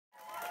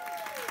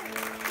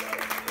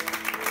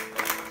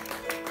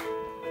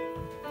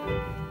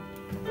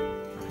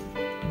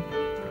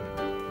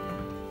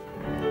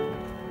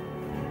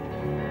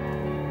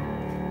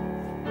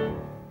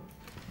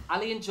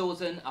Ali and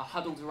Jordan are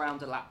huddled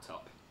around a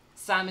laptop.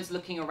 Sam is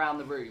looking around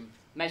the room,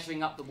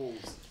 measuring up the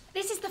walls.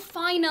 This is the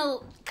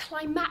final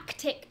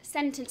climactic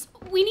sentence.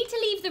 We need to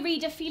leave the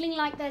reader feeling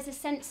like there's a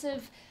sense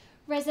of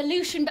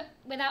resolution, but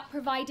without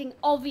providing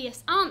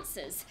obvious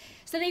answers.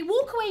 So they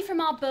walk away from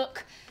our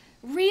book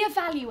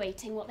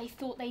re-evaluating what they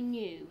thought they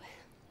knew.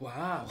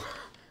 Wow.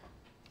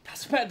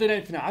 That's better than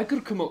anything I could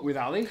have come up with,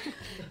 Ali.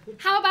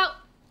 How about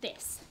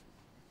this?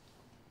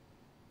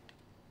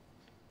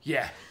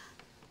 Yeah.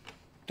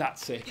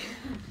 That's it.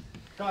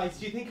 Guys,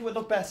 do you think it would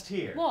look best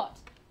here? What?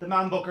 The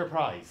Man Booker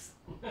Prize.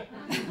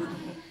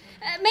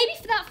 Maybe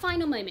for that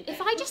final moment,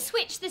 if I just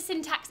switch the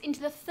syntax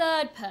into the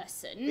third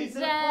person... Is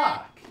it a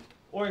plaque?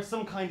 Or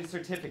some kind of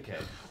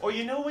certificate? Or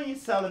you know when you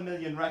sell 1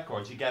 million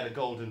records, you get a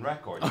golden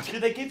record? Do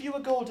they give you a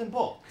golden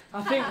book?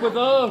 I think we're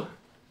there.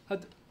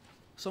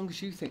 As long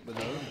as you think we're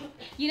there.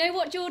 You know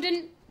what,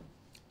 Jordan?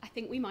 I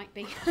think we might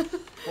be.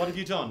 What have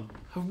you done?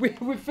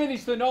 We've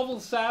finished the novel,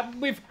 Sam.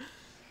 We've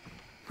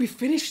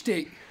finished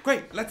it.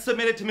 Great, let's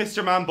submit it to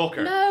Mr. Man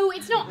Booker. No,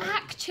 it's not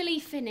actually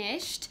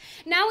finished.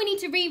 Now we need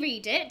to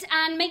reread it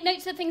and make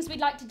notes of things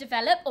we'd like to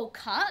develop or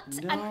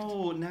cut.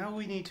 No, now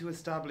we need to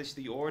establish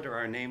the order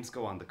our names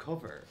go on the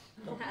cover.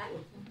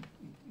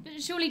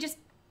 Surely just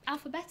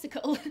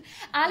alphabetical.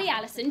 Ali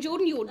Allison,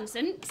 Jordan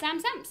Jordanson, Sam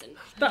Sampson.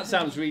 That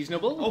sounds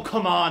reasonable. Oh,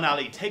 come on,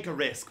 Ali, take a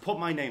risk. Put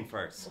my name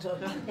first.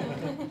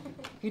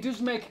 He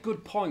does make a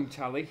good point,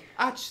 Ali.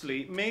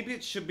 Actually, maybe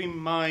it should be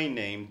my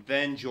name,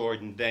 then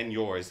Jordan, then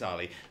yours,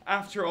 Ali.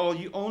 After all,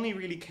 you only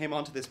really came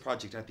onto this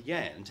project at the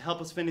end to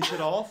help us finish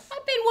it off.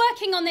 I've been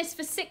working on this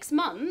for 6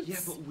 months. Yeah,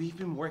 but we've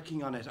been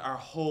working on it our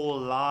whole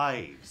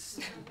lives.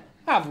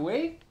 Have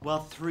we?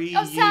 Well, 3 years.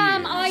 Oh,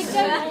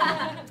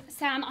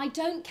 Sam, I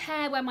don't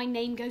care where my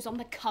name goes on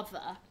the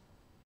cover.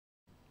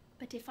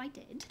 But if I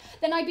did,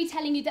 then I'd be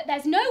telling you that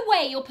there's no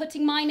way you're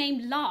putting my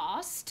name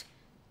last.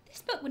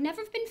 This book would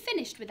never have been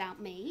finished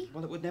without me.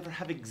 Well, it would never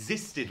have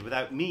existed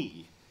without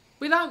me.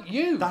 Without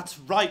you? That's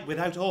right,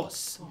 without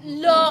us.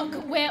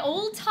 Look, we're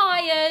all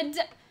tired.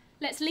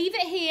 Let's leave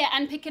it here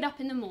and pick it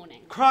up in the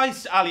morning.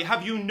 Christ, Ali,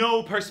 have you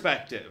no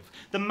perspective?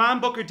 The Man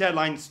Booker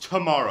deadline's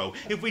tomorrow.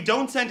 If we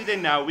don't send it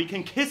in now, we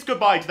can kiss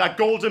goodbye to that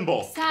golden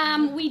book.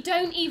 Sam, we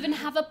don't even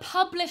have a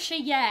publisher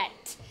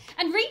yet.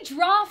 And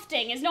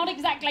redrafting is not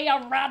exactly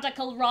a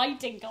radical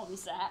writing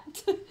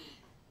concept.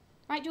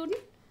 Right, Jordan?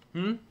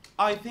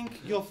 I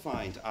think you'll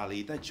find,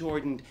 Ali, that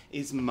Jordan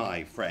is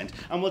my friend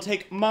and will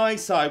take my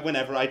side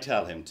whenever I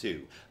tell him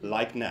to,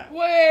 like now.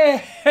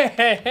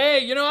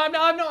 Hey, you know,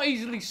 I'm not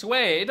easily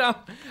swayed.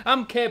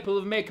 I'm capable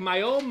of making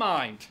my own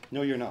mind.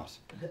 No, you're not.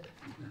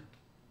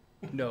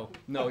 No,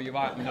 you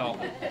are not.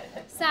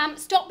 Sam,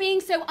 stop being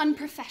so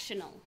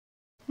unprofessional.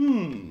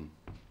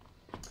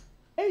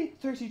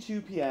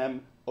 8:32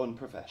 p.m.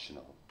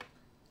 unprofessional.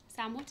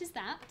 Sam, what is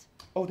that?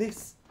 Oh,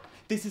 this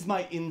is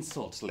my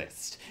insult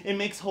list. It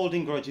makes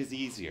holding grudges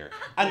easier.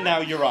 And now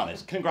you're on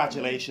it.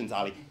 Congratulations,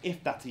 Ali,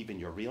 if that's even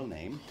your real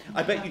name.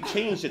 I bet you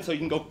changed it so you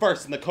can go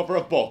first in the cover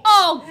of books.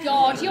 Oh,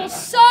 God, you're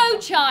so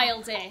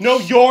childish. No,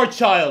 you're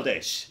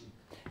childish.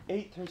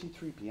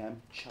 8:33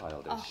 p.m.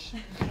 childish. Oh.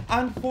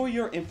 And for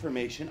your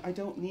information, I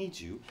don't need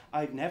you.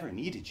 I've never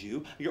needed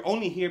you. You're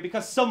only here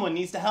because someone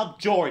needs to help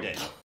Jordan.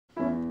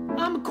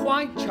 I'm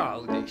quite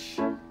childish.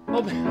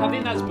 Well, I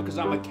think that's because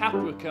I'm a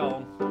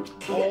Capricorn.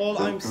 All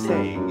I'm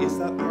saying is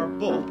that our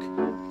book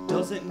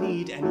doesn't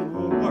need any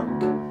more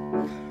work.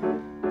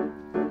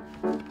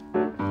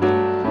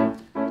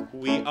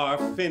 We are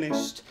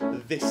finished.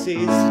 This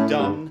is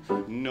done.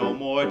 No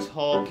more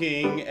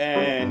talking,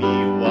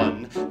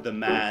 anyone. The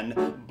Man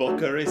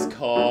Booker is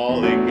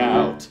calling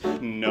out.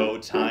 No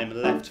time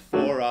left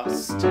for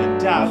us to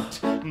doubt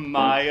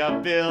my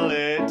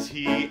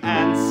ability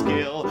and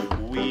skill.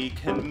 We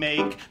can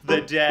make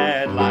the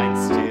deadline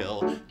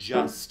still.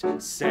 Just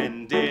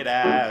send it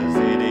as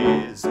it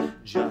is.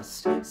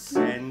 Just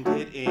send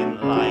it in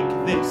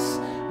like this.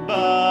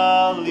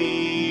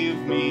 Believe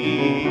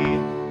me,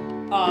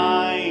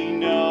 I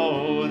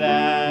know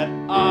that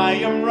I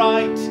am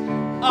right.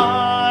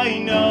 I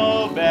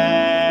know best.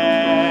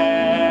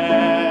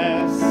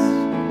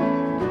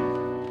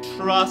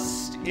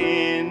 Trust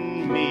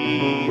in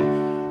me.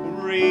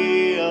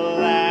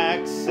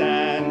 Relax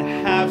and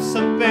have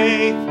some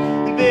faith.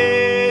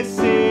 This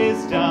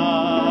is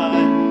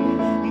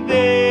done.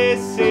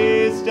 This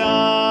is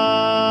done.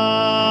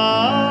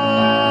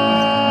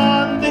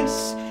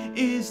 This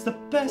is the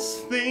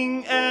best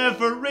thing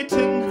ever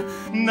written.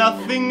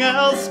 Nothing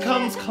else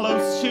comes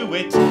close to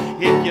it.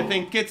 If you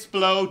think it's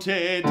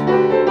bloated,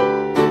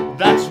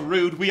 that's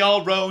rude, we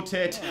all wrote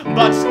it.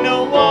 But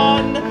no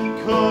one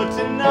could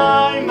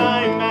deny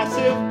my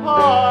massive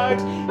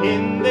part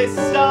in this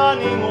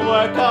stunning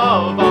work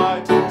of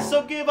art.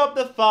 So give up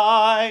the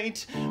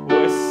fight,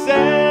 we're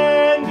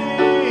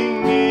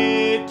sending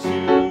it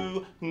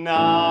tonight.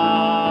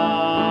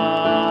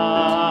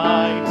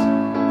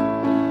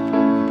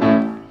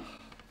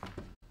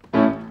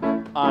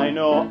 I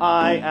know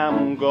I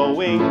am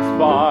going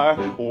far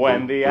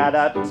when the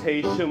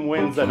adaptation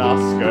wins an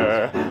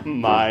Oscar.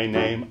 My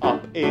name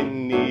up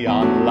in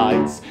neon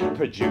lights,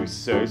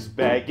 producers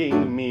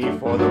begging me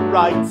for the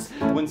rights.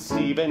 When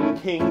Stephen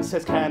King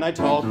says, can I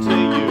talk to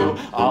you?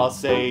 I'll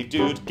say,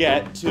 dude,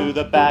 get to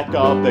the back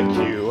of the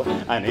queue.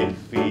 And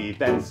if he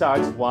then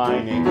starts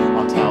whining,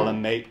 I'll tell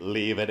him, mate,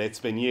 leave it, it's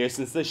been years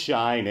since The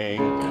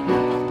Shining.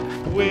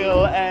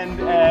 We'll end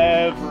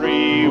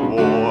every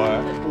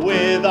war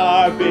with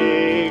our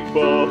big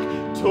book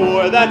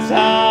tour. That's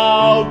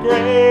how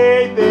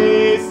great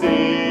this is.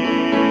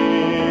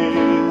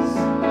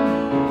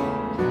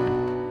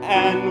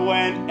 And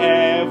when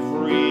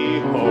every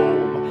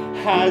home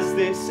has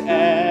this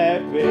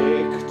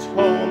epic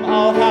tome,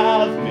 I'll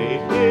have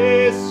made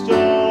history.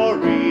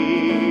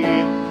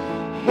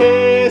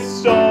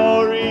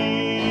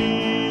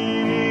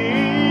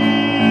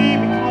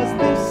 Because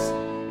this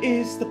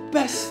is the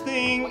best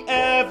thing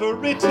ever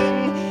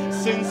written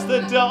since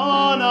the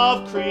dawn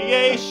of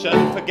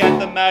creation. Forget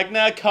the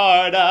Magna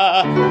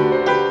Carta,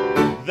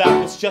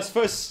 that was just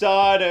for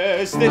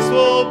starters. This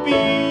will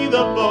be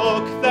the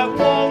book that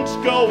won't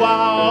go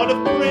out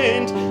of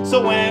print.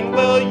 So when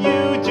will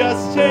you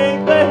just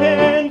take the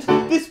hint?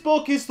 This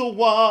book is the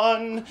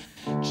one.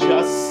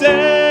 Just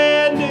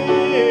send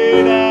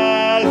it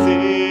as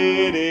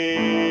it is.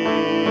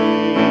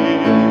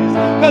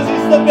 'Cause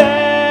it's the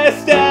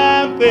best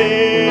damn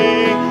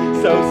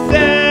thing. So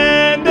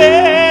send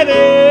it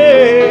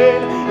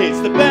in. It's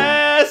the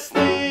best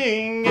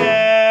thing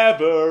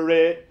ever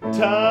written.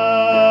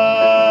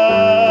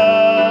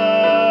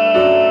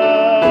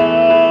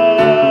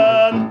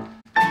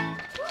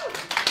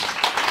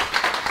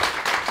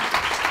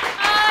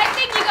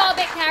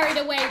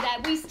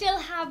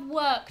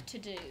 Work to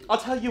do. I'll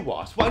tell you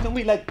what, why don't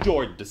we let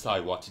Jordan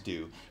decide what to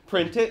do?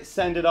 Print it,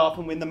 send it off,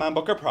 and win the Man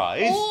Booker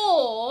Prize?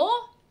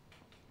 Or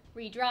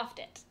redraft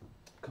it.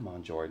 Come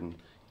on, Jordan.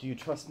 Do you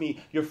trust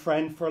me, your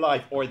friend for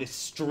life, or this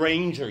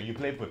stranger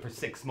you've lived with for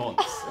 6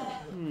 months?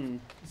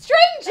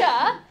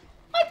 Stranger?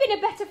 I've been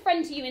a better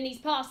friend to you in these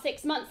past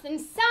 6 months than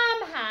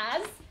Sam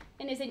has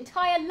in his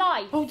entire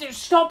life. Oh,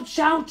 just stop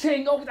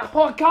shouting. Oh,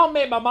 I can't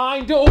make my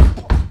mind up.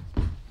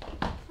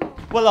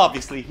 Well,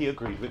 obviously, he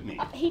agreed with me.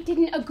 He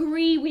didn't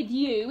agree with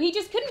you. He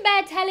just couldn't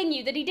bear telling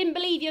you that he didn't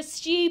believe your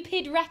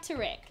stupid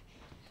rhetoric.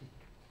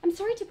 I'm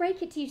sorry to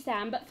break it to you,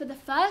 Sam, but for the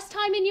first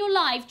time in your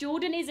life,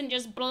 Jordan isn't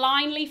just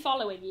blindly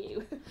following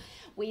you.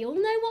 We all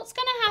know what's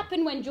going to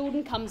happen when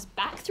Jordan comes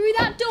back through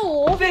that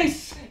door.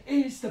 This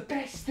is the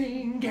best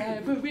thing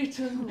ever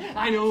written.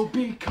 I know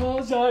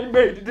because I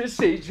made a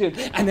decision.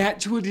 An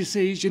actual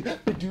decision.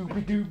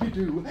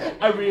 Ba-doo-ba-doo-ba-doo.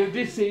 A real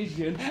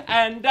decision.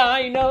 And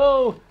I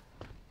know...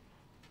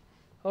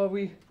 Are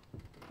we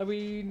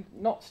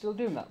not still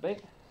doing that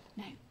bit?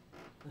 No.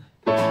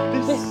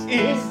 This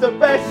is the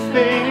best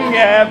thing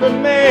ever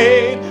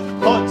made.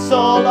 Puts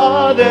all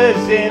others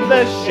in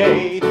the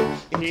shade.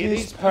 It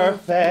is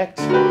perfect,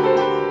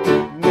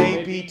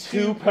 maybe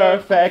too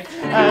perfect.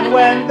 And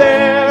when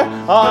there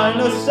are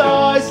no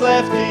stars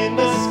left in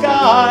the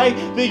sky,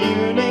 the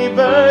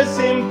universe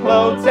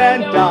implodes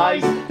and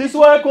dies. This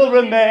work will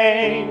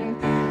remain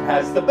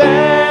as the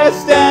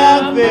best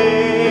damn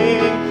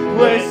thing.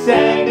 We're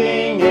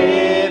sending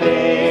it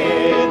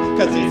in,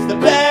 'cause it's the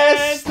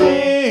best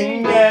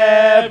thing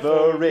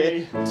ever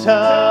written.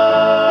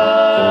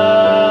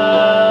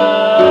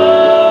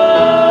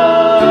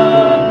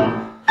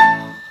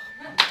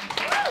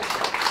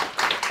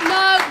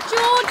 No,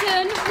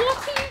 Jordan, what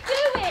are you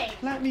doing?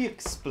 Let me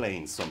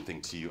explain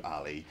something to you,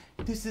 Ali.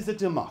 This is a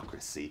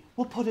democracy.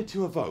 We'll put it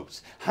to a vote.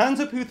 Hands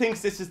up who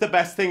thinks this is the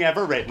best thing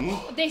ever written.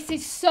 This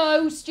is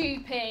so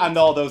stupid. And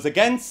all those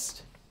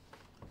against,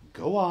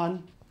 go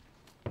on.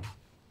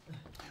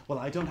 Well,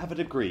 I don't have a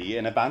degree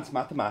in advanced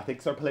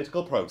mathematics or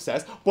political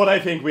process, but I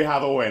think we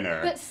have a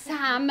winner. But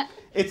Sam...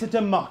 It's a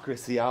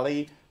democracy,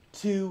 Ali.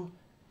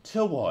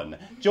 2-1.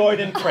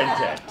 Jordan, print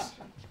it.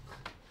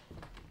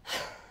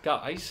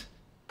 Guys,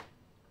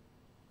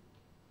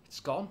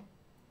 it's gone.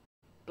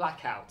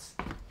 Blackouts.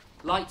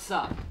 Lights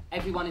up.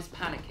 Everyone is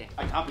panicking.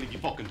 I can't believe you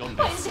fucking done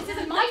Well, this. this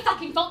isn't my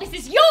fucking fault, this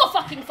is your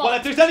fucking fault. Well,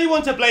 if there's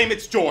anyone to blame,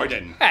 it's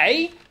Jordan.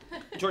 Hey,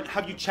 Jordan,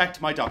 have you checked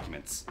my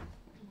documents?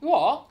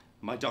 what?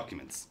 My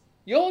documents.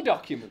 Your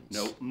documents?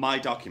 No, my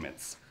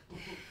documents.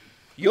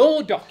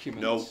 Your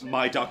documents? No,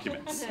 my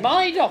documents.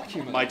 My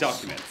documents? My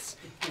documents.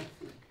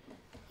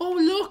 Oh,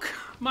 look,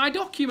 my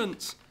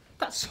documents.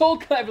 That's so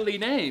cleverly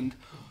named.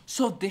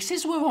 So this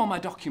is where all my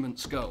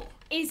documents go.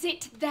 Is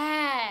it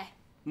there?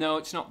 No,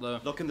 it's not there.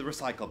 Look in the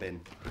recycle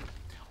bin.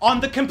 On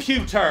the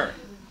computer!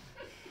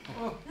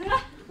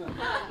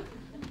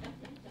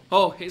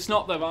 Oh, it's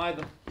not there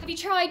either. Have you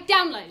tried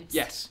downloads?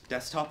 Yes.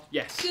 Desktop?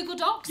 Yes. Google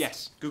Docs?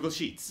 Yes. Google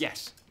Sheets?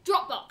 Yes.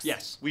 Dropbox?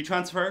 Yes.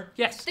 WeTransfer?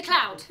 Yes. The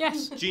cloud?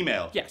 Yes.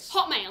 Gmail? Yes.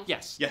 Hotmail?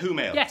 Yes. Yahoo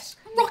Mail? Yes.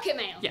 Rocket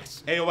Mail?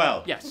 Yes.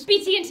 AOL? Yes.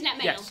 BT Internet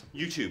Mail? Yes.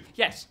 YouTube?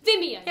 Yes.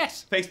 Vimeo?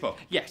 Yes. Facebook?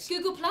 Yes.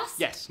 Google Plus?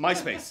 Yes.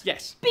 MySpace?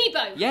 Yes.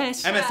 Bebo?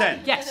 Yes.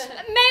 MSN? Yes.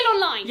 Mail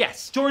Online?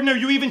 Yes. Jordan, are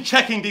you even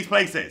checking these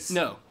places?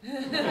 No.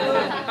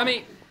 I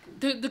mean,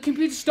 The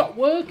computer stopped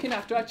working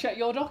after I checked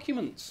your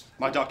documents.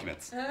 My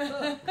documents.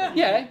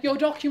 Yeah, your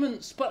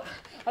documents, but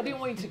I didn't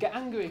want you to get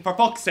angry. For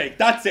fuck's sake,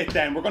 that's it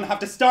then. We're going to have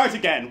to start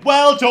again.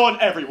 Well done,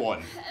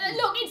 everyone.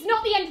 Look, it's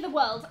not the end of the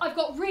world. I've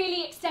got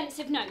really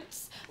extensive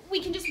notes.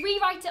 We can just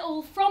rewrite it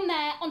all from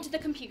there onto the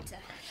computer.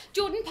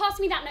 Jordan, pass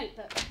me that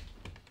notebook.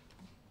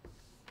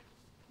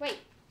 Wait.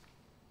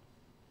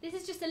 This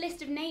is just a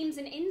list of names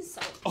and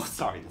insults. Oh,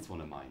 sorry, that's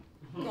one of mine.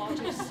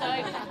 God, you're so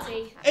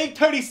petty.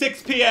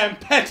 8:36 p.m.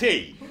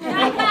 Petty.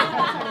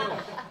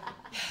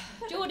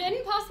 Jordan,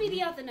 pass me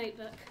the other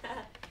notebook.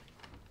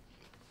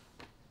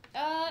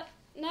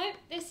 No,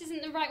 this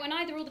isn't the right one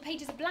either. All the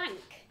pages are blank.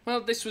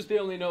 Well, this was the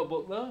only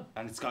notebook there.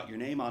 And it's got your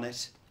name on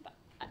it.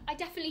 I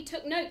definitely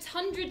took notes,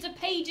 hundreds of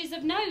pages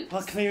of notes.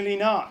 Well, clearly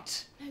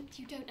not. No,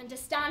 you don't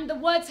understand. The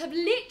words have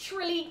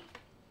literally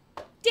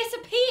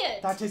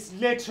disappeared. That is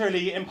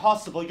literally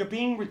impossible. You're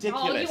being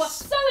ridiculous. Oh, you are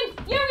so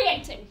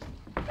infuriating.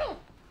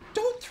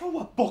 Don't throw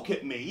a book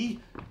at me.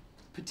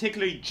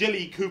 Particularly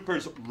Jilly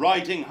Cooper's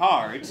Riding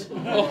Hard.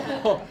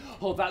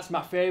 Oh, that's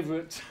my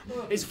favourite.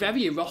 It's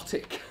very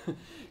erotic.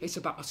 It's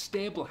about a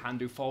stable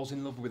hand who falls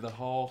in love with a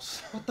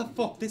horse. What the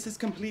fuck? This is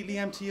completely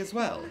empty as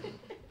well.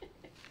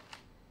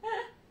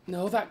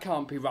 No, that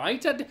can't be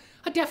right.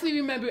 I definitely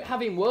remember it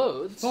having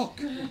words. Fuck.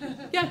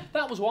 Yeah,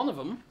 that was one of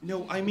them.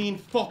 No, I mean,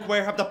 fuck,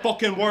 where have the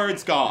fucking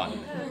words gone?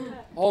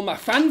 All my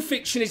fan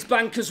fiction is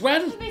blank as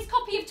well. This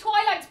copy of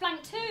Twilight's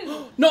blank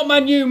too. Not my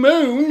new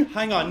moon.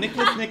 Hang on,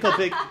 Nicholas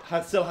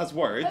Nicklebig still has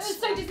words.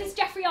 So does this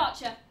Jeffrey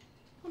Archer.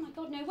 Oh my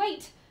God, no,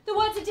 wait. The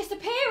words are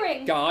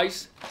disappearing.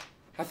 Guys,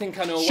 I think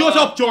I know Shut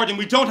why. up, Jordan,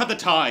 we don't have the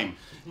time.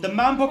 The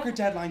Man Booker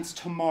deadline's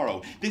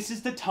tomorrow. This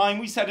is the time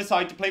we set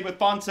aside to play with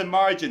fonts and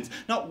margins,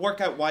 not work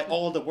out why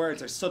all the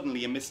words are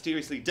suddenly and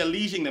mysteriously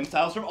deleting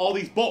themselves from all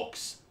these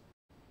books.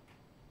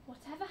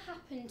 Whatever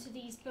happened to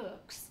these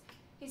books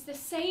is the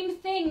same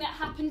thing that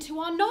happened to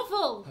our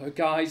novel.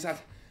 Guys, I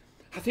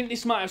think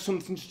this might have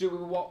something to do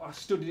with what I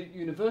studied at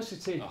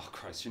university. Oh,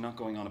 Christ, you're not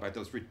going on about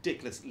those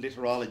ridiculous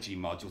literology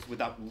modules with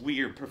that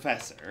weird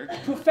professor.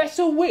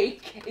 Professor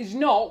Wick is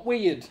not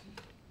weird.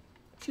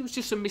 She was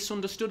just a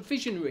misunderstood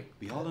visionary.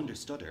 We all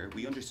understood her.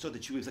 We understood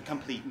that she was a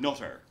complete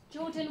nutter.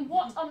 Jordan,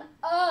 what on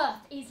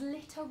earth is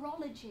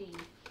literology?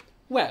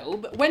 Well,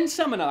 but when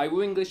Sam and I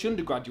were English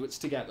undergraduates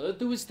together,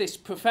 there was this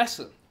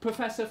professor,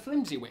 Professor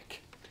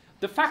Flimsywick.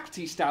 The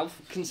faculty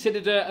staff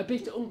considered her a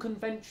bit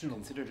unconventional.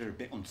 Considered her a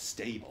bit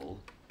unstable.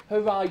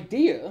 Her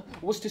idea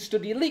was to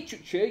study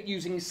literature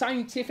using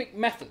scientific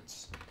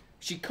methods.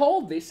 She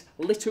called this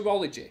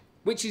literology,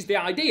 which is the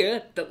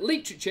idea that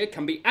literature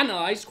can be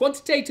analysed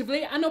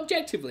quantitatively and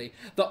objectively,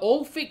 that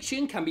all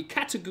fiction can be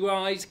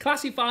categorised,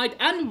 classified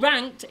and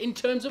ranked in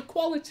terms of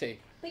quality.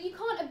 But you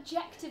can't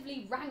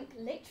objectively rank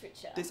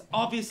literature. This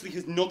obviously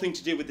has nothing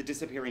to do with the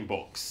disappearing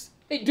books.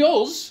 It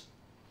does.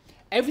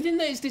 Everything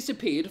that has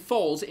disappeared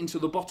falls into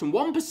the bottom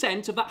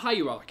 1% of that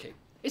hierarchy.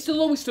 It's the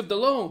lowest of the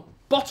low,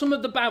 bottom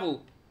of the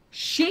barrel.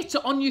 Shit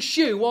on your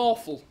shoe,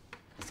 awful.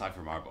 Aside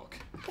from our book.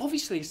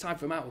 Obviously, aside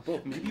from our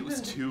book. Maybe it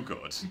was too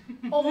good.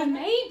 Or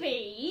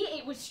maybe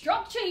it was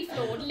structurally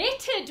flawed,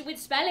 littered with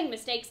spelling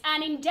mistakes,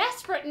 and in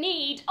desperate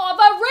need of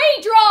a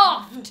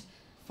redraft!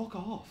 Fuck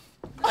off.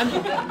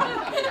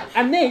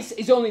 And this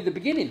is only the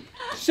beginning.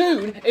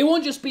 Soon, it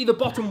won't just be the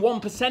bottom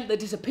 1% that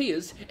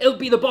disappears, it'll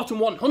be the bottom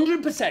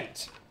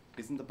 100%.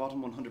 Isn't the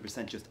bottom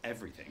 100% just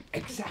everything?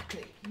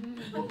 Exactly.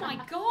 Oh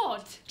my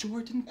God.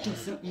 Jordan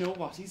doesn't know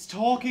what he's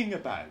talking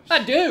about.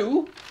 I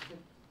do.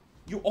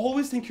 You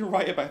always think you're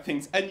right about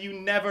things, and you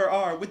never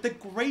are. With the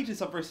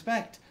greatest of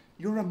respect,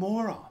 you're a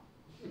moron.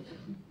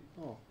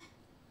 Oh.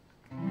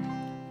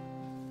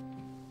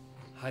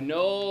 I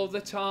know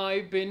that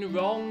I've been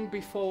wrong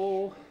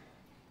before.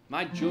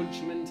 My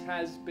judgment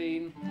has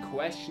been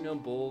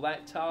questionable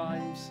at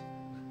times.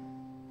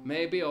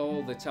 Maybe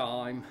all the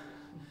time.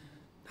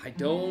 I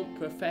don't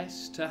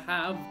profess to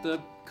have the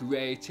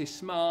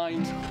greatest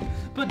mind,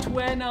 but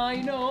when I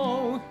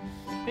know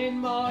in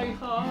my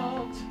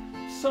heart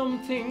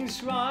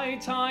something's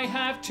right, I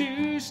have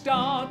to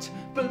start.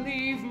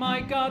 Believe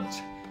my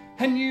gut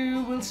and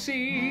you will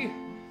see.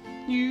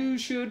 You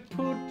should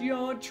put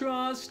your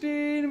trust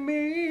in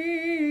me.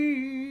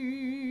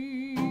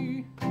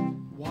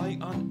 Why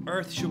on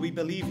earth should we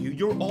believe you?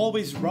 You're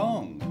always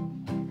wrong.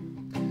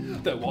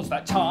 There was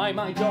that time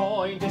I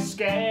joined a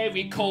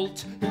scary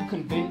cult who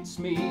convinced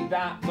me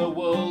that the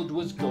world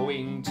was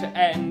going to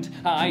end.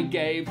 I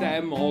gave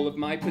them all of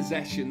my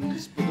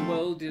possessions, but the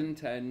world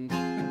didn't end.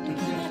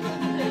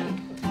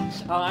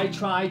 I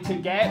tried to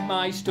get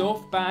my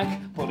stuff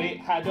back, but it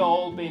had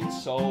all been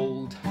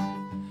sold.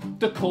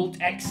 The cult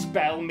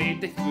expelled me,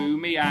 they threw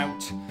me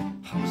out.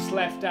 I was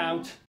left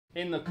out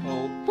in the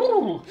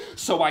cold.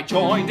 So I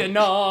joined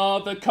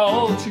another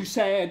cult who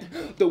said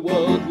the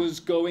world was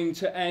going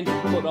to end,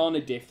 but on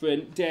a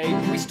different day.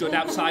 We stood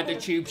outside the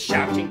tube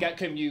shouting at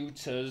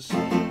commuters,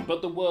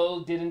 but the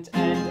world didn't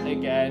end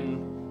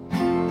again.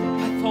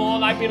 I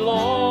thought I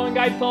belonged,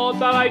 I thought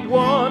that I'd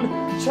won.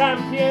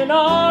 Champion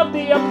of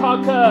the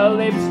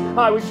apocalypse,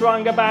 I was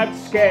wrong about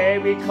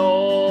scary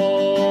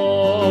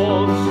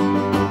colds.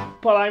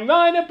 But I'm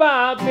right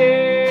about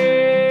this.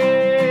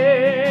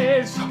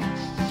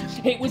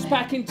 It was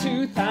back in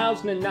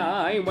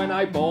 2009 when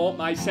I bought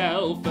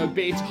myself a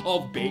bit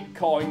of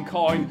Bitcoin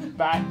coin.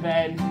 Back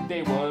then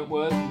they weren't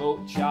worth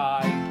much,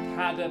 I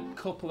had a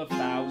couple of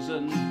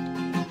thousand.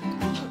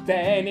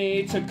 Then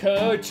it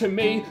occurred to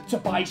me to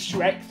buy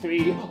Shrek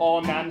 3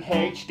 on an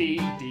HD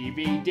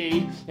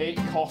DVD. It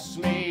cost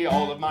me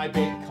all of my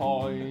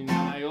Bitcoin and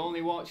I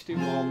only watched it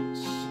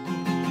once.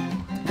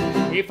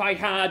 If I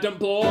hadn't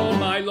blown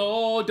my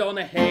load on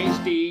a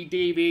HD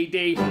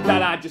DVD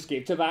that I'd just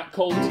give to that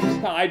cult,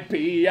 I'd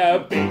be a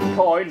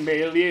Bitcoin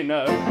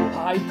millionaire.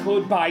 I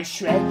could buy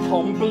Shrek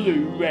on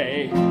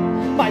Blu-ray.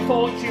 My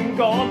fortune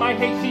gone, my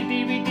HD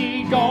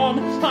DVD gone.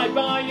 I'd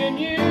buy a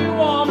new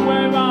one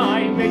where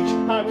I'm rich.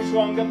 I was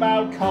wrong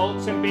about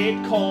cults and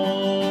Bitcoin,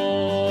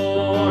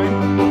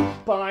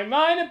 but I'm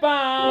right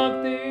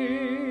about this.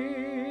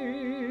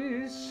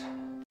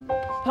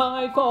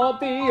 I thought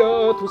the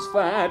earth was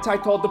flat, I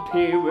thought the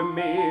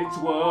pyramids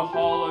were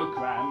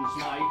holograms.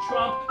 My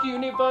Trump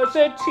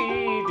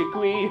University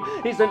degree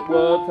isn't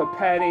worth a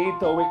penny,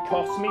 though it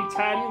cost me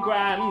 10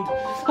 grand.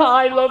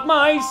 I love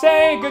my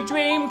Sega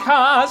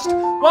Dreamcast,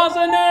 was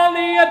an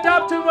early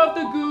adapter of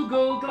the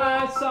Google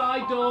Glass.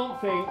 I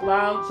don't think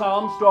Lance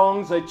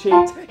Armstrong's a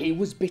cheat, he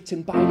was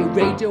bitten by a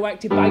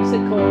radioactive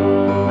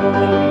bicycle.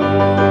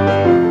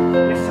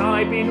 Yes,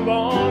 I've been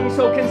wrong,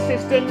 so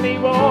consistently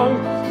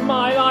wrong.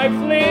 My life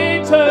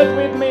littered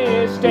with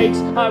mistakes.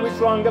 I was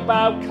wrong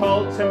about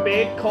cults and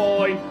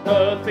Bitcoin,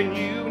 Earth and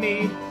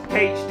Uni,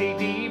 HD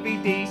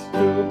DVDs,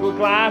 Google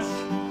Glass,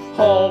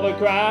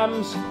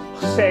 holograms,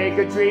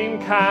 Sega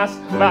Dreamcast,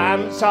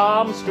 Lance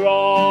Armstrong.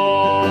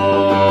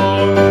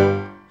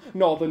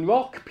 Northern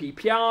Rock,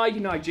 PPI,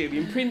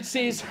 Nigerian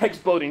Princes,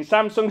 Exploding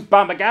Samsungs,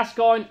 Bamba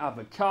Gascoigne,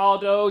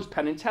 Avocados,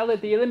 Penn and Teller,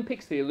 the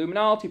Olympics, the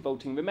Illuminati,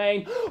 Voting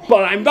Remain.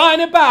 But I'm right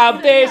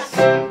about this!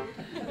 Well,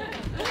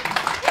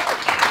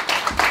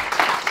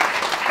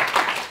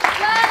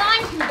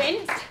 I'm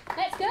convinced.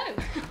 Let's go.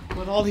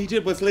 But all he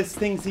did was list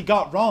things he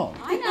got wrong.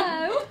 I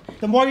know.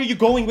 Then why are you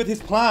going with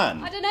his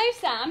plan? I don't know,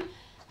 Sam.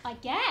 I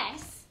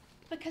guess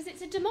because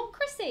it's a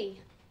democracy.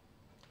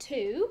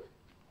 2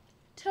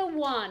 to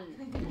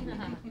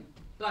 1.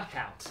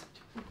 Blackout.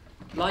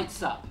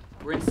 Lights up.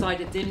 We're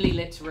inside a dimly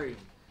lit room.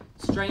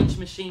 Strange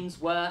machines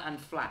whir and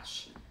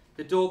flash.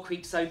 The door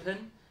creaks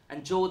open,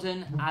 and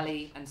Jordan,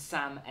 Ali, and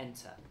Sam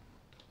enter.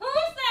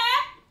 Who's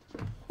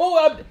there?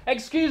 Oh,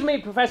 excuse me,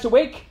 Professor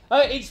Wick.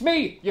 It's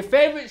me, your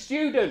favourite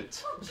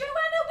student. Oh,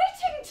 Joanna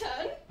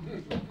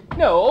Whittington?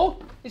 No,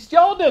 it's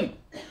Jordan.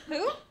 Who?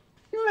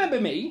 You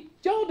remember me?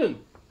 Jordan.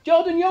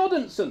 Jordan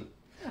Jordanson.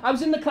 I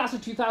was in the class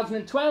of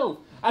 2012.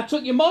 I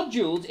took your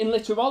modules in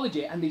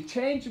literology and they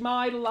changed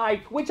my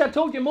life, which I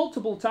told you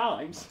multiple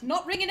times.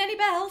 Not ringing any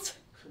bells.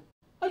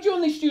 I was the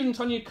only student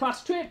on your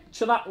class trip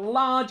to that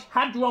large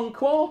Hadron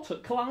Quarter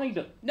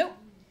collider. Nope.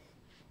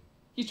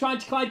 You tried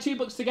to collide 2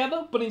 books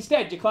together, but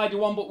instead you collided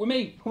 1 book with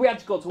me. We had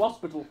to go to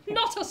hospital.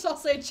 Not a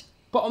sausage.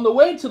 But on the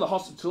way to the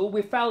hospital,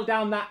 we fell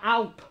down that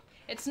Alp.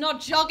 It's not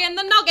jogging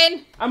the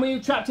noggin. And we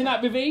were trapped in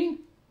that ravine.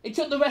 It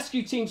took the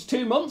rescue teams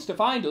 2 months to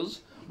find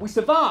us. We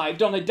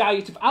survived on a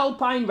diet of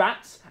alpine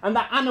rats and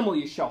that animal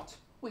you shot,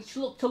 which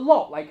looked a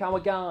lot like our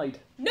guide.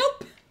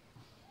 Nope.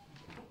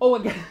 Oh,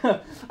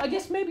 I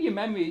guess maybe your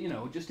memory,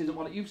 just isn't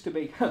what it used to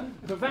be.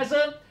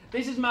 Professor,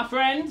 this is my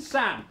friend,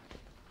 Sam.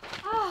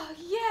 Ah,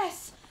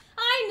 yes.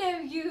 I know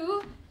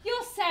you.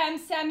 You're Sam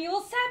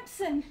Samuel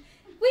Sampson.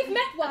 We've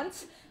met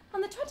once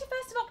on the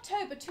 21st of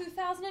October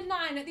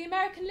 2009 at the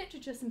American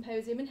Literature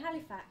Symposium in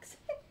Halifax.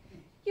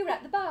 You were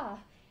at the bar,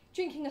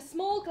 drinking a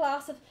small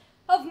glass of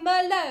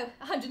Merlot,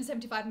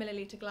 175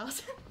 millilitre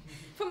glass,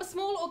 from a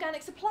small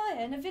organic supplier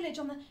in a village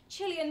on the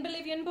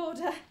Chilean-Bolivian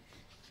border.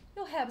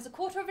 Your hair was a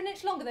quarter of an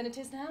inch longer than it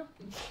is now.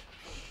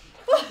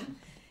 Oh, and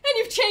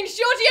you've changed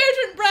your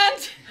deodorant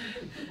brand.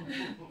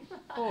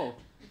 Oh.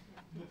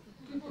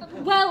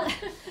 Well,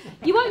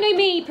 you won't know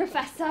me,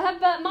 Professor,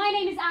 but my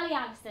name is Ali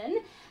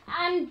Allison.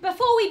 And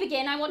before we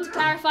begin, I want to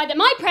clarify that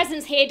my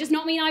presence here does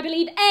not mean I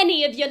believe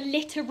any of your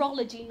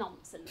literology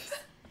nonsense.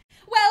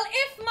 Well,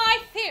 if my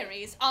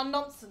theories are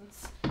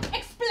nonsense,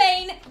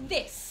 explain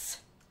this.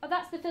 Oh,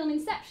 that's the film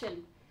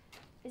Inception.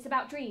 It's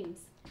about dreams.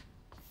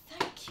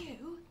 Thank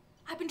you.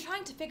 I've been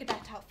trying to figure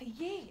that out for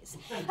years.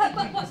 But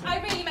what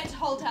I really meant to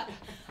hold up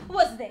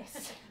was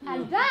this.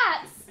 And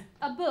that's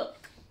a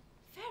book.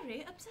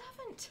 Very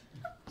observant.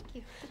 Thank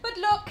you. But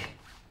look,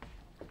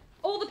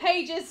 all the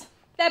pages,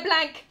 they're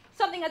blank.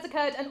 Something has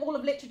occurred and all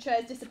of literature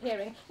is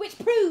disappearing, which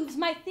proves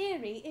my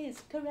theory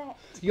is correct.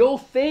 Your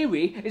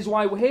theory is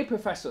why we're here,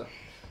 Professor.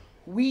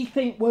 We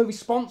think we're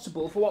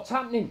responsible for what's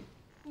happening.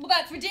 Well,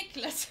 that's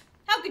ridiculous.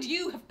 How could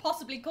you have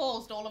possibly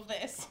caused all of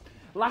this?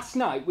 last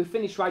night we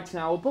finished writing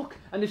our book,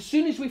 and as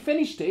soon as we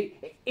finished it,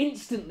 it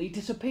instantly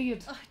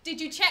disappeared. Did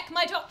you check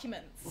my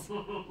documents?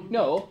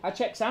 No, I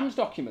checked Sam's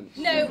documents.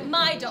 No,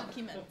 my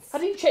documents. I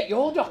didn't check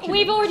your documents.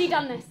 We've already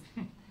done this.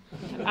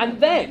 And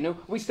then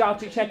we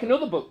started checking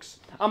other books,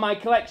 and my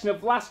collection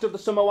of Last of the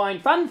Summer Wine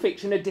fan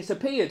fiction had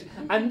disappeared.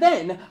 And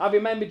then I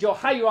remembered your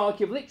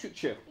hierarchy of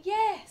literature.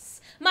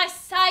 Yes, my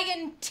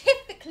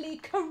scientifically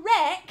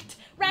correct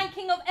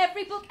ranking of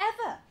every book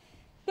ever.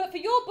 But for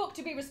your book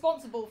to be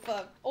responsible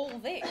for all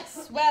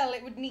this, well,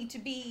 it would need to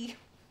be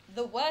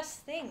the worst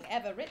thing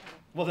ever written.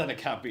 Well, then it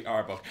can't be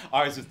our book.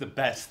 Ours is the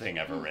best thing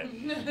ever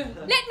written.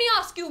 Let me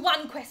ask you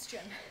one question.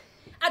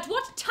 At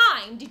what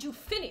time did you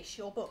finish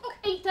your book?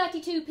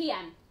 8:32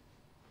 p.m.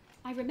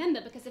 I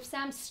remember because of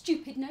Sam's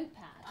stupid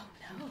notepad. Oh,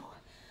 no.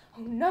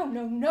 Oh, no,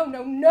 no, no,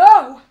 no,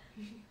 no!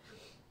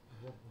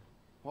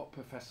 What,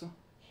 Professor?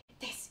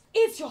 This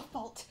is your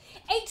fault.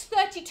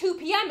 8:32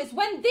 p.m. is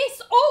when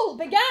this all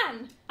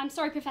began. I'm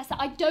sorry, Professor,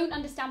 I don't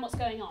understand what's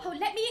going on. Oh,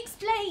 let me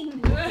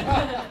explain.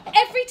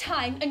 Every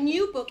time a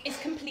new book is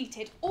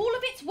completed, all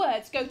of its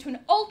words go to an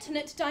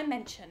alternate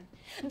dimension.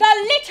 The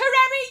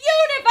literary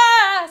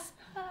universe!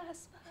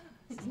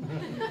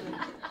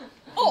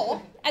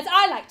 Or, as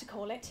I like to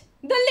call it,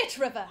 the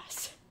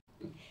literaverse.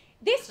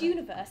 This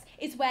universe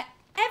is where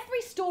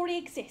every story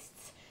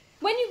exists.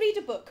 When you read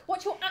a book,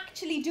 what you're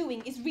actually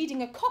doing is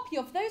reading a copy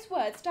of those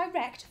words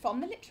direct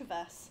from the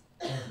literaverse.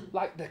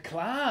 Like the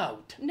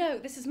cloud. No,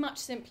 this is much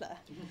simpler.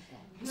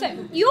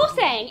 So, you're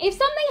saying if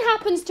something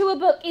happens to a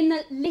book in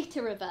the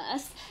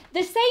literaverse,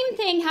 the same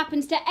thing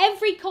happens to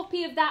every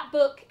copy of that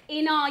book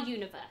in our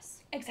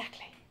universe.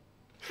 Exactly.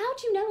 How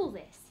do you know all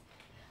this?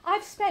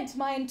 I've spent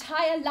my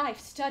entire life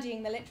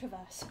studying the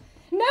literaverse.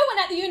 No one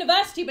at the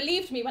university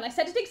believed me when I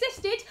said it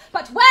existed,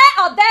 but where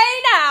are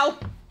they now?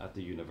 At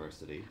the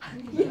university.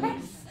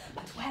 Yes,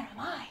 but where am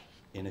I?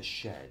 In a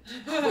shed.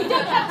 We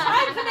don't have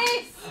time for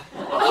this!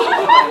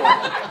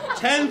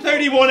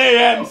 10:31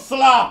 a.m.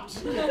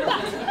 slapped!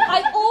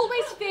 I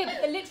always feared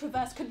that the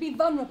literaverse could be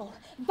vulnerable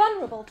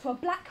to a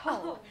black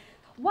hole.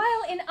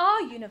 While in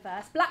our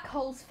universe, black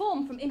holes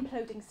form from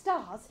imploding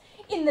stars,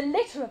 in the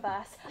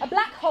literaverse, a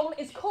black hole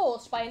is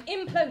caused by an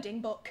imploding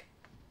book.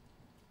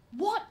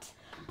 What?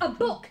 A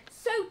book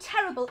so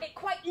terrible it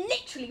quite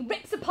literally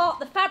rips apart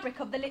the fabric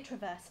of the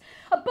literaverse.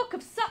 A book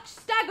of such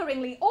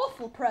staggeringly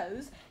awful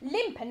prose,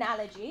 limp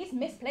analogies,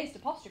 misplaced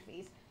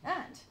apostrophes,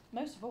 and,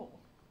 most of all,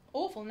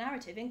 awful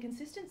narrative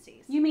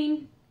inconsistencies. You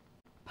mean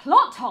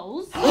plot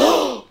holes?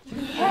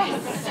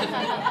 Yes!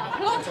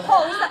 Plot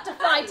holes that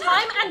defy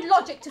time and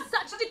logic to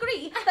such a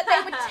degree that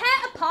they would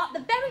tear apart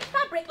the very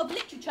fabric of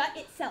literature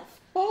itself.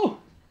 Oh,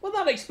 well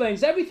that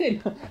explains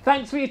everything.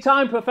 Thanks for your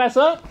time,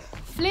 Professor.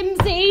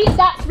 Flimsy,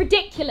 that's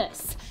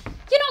ridiculous.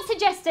 You're not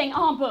suggesting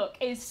our book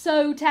is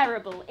so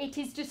terrible it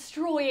is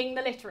destroying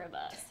the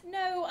literaverse.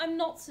 No, I'm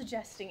not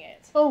suggesting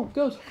it. Oh,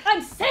 good.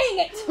 I'm saying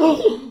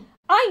it!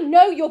 I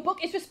know your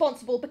book is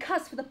responsible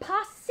because for the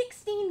past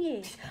 16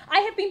 years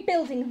I have been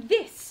building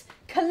this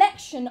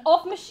collection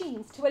of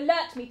machines to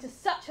alert me to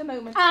such a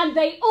moment. And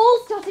they all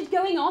started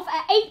going off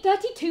at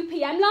 8:32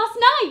 p.m. last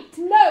night.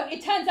 No,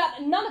 it turns out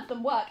that none of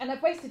them work and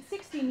I've wasted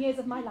 16 years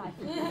of my life.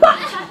 But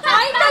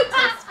I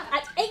noticed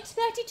at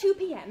 8:32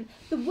 p.m.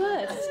 the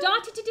words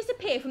started to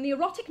disappear from the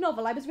erotic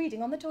novel I was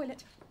reading on the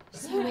toilet.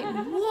 So it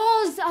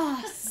was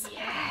us.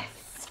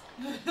 Yes.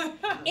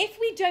 If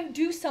we don't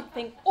do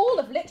something, all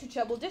of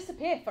literature will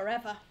disappear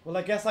forever. Well,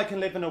 I guess I can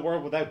live in a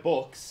world without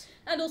books.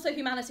 And also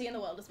humanity in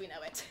the world as we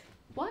know it.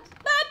 What?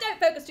 But don't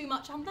focus too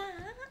much on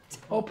that.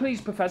 Oh,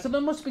 please, Professor,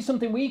 there must be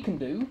something we can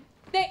do.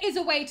 There is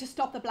a way to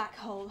stop the black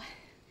hole.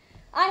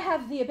 I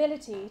have the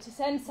ability to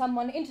send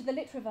someone into the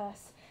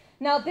literaverse.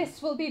 Now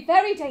this will be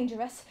very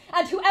dangerous,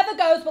 and whoever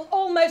goes will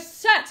almost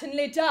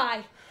certainly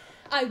die.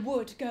 I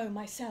would go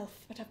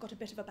myself, but I've got a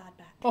bit of a bad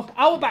back. Oh,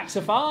 our backs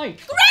are fine.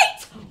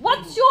 Great!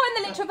 Once you're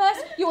in the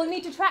literaverse, you will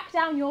need to track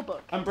down your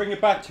book. And bring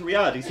it back to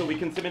reality so we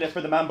can submit it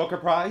for the Man Booker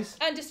Prize.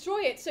 And destroy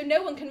it so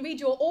no one can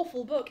read your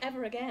awful book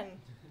ever again.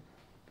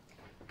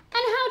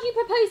 And how do you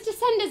propose to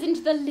send us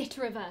into the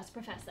literaverse,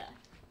 Professor?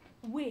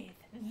 With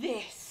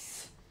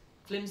this.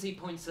 Flimsy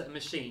points at a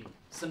machine.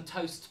 Some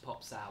toast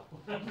pops out.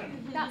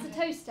 That's a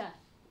toaster.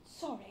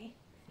 Sorry.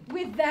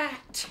 With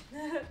that.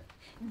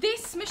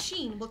 This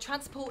machine will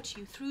transport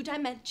you through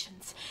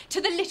dimensions to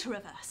the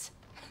literaverse.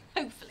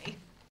 Hopefully.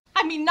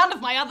 I mean, none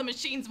of my other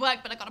machines work,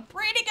 but I've got a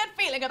pretty good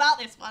feeling about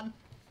this one.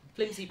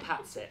 Flimsy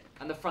pats it,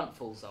 and the front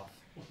falls off.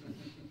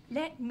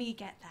 Let me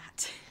get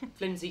that.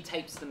 Flimsy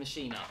tapes the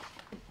machine up.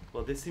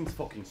 Well, this seems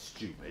fucking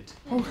stupid.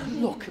 Oh,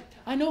 look,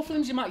 I know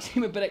Flimsy might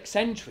seem a bit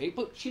eccentric,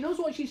 but she knows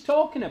what she's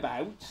talking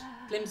about.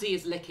 Flimsy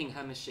is licking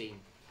her machine.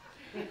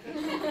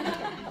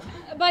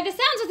 By the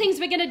sounds of things,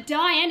 we're going to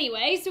die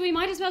anyway, so we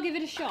might as well give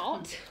it a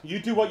shot. You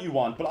do what you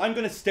want, but I'm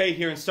going to stay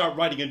here and start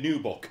writing a new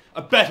book.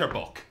 A better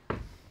book.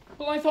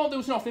 Well, I thought there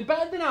was nothing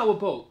better than our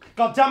book.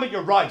 God damn it,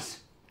 you're right.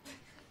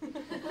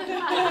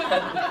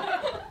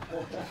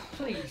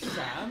 Please,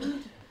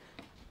 Sam.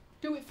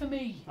 Do it for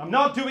me. I'm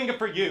not doing it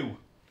for you.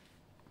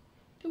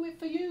 Do it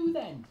for you,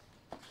 then.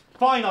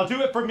 Fine, I'll do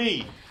it for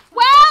me.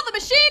 Well, the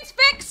machine's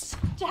fixed.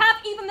 To have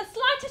even the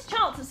slightest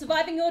chance of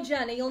surviving your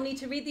journey, you'll need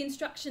to read the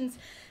instructions.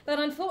 But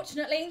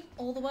unfortunately,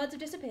 all the words have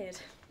disappeared.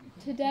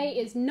 Today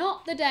is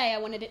not the day I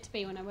wanted it to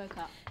be when I woke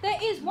up. There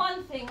is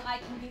one thing I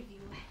can give you.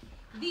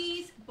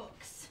 These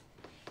books.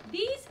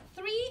 These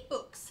 3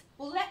 books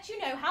will let you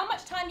know how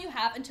much time you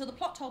have until the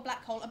Plothole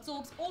Blackhole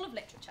absorbs all of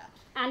literature.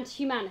 And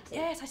humanity.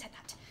 Yes, I said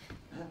that.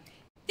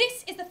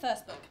 This is the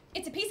first book.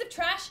 It's a piece of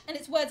trash and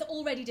its words are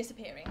already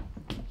disappearing.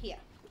 Here.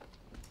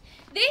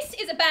 This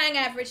is a bang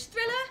average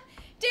thriller,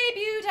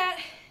 debuted at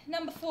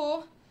number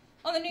 4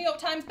 on the New York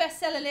Times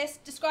bestseller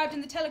list, described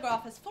in the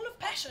Telegraph as full of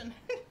passion.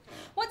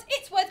 Once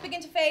its words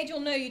begin to fade,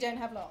 you'll know you don't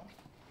have long.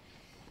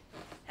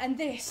 And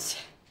this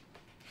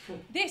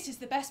is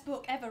the best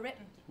book ever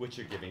written. Which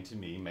you're giving to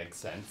me makes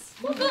sense.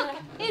 What book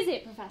is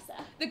it,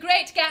 Professor? The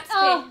Great Gatsby.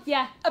 Oh,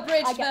 yeah.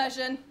 Abridged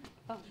version.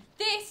 Oh.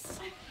 This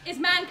is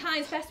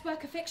mankind's best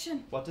work of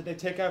fiction. What did they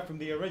take out from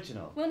the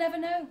original? We'll never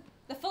know.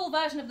 The full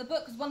version of the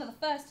book was one of the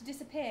first to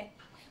disappear.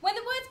 When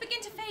the words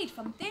begin to fade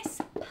from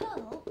this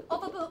pearl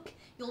of a book,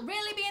 you'll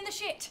really be in the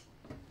shit.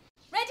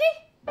 Ready?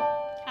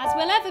 As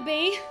will ever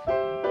be.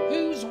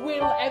 Whose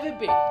will ever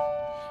be?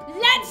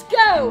 Let's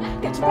go!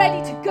 Get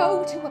ready to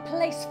go to a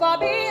place far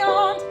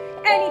beyond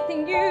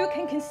anything you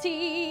can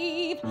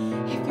conceive.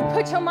 If you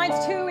put your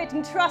minds to it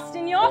and trust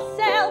in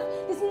yourself,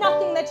 there's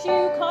nothing that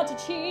you can't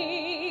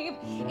achieve.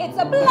 It's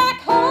a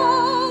black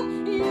hole.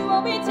 You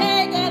will be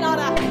taken on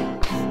a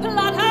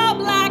Plothole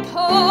black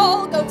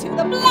hole. Go to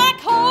the black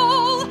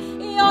hole.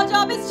 Your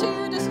job is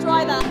to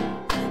destroy the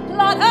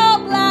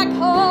Plothole black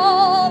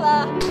hole.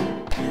 The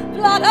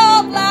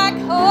Plothole black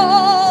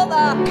hole.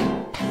 The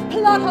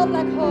Plothole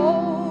black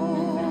hole.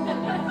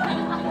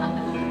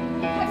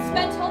 I've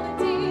spent all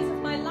the days of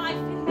my life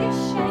in this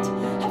shed.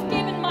 I've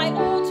given my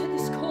all to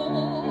this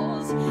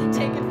cause.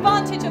 Take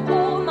advantage of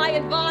all my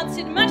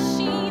advanced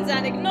machines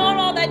and ignore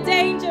all their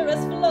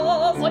dangerous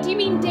flaws. What do you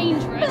mean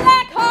dangerous?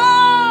 Black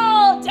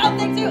hole! Don't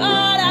think too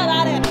hard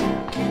about it.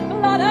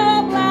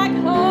 Plothole black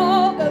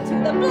hole. Go to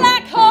the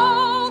black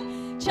hole.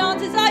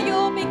 Chances are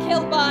you'll be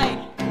killed by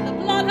the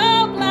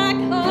Plothole black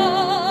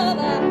hole.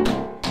 The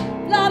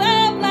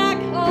Plothole black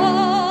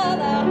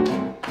hole.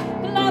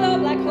 The Plothole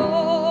black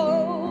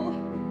hole.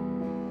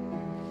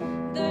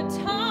 The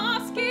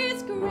task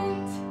is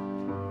great,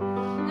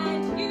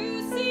 and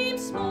you seem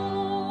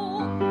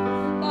small,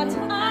 but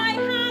I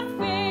have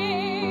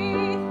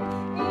faith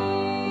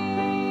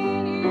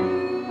in you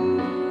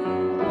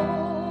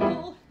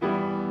all.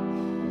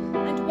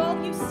 And while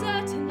you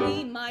certainly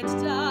might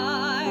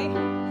die,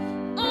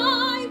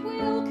 I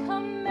will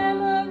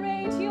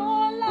commemorate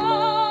your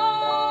life.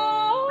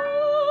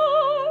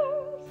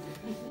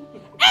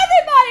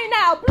 Everybody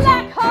now,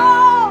 black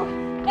hole!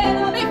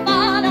 It'll be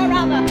fun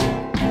around the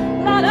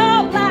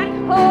Plothole black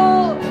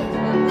hole.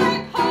 The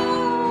black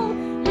hole,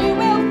 you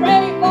will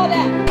pray for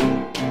death.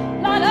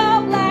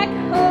 Plothole black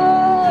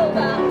hole,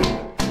 the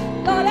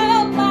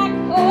Plothole black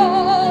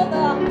hole,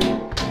 the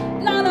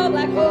Plothole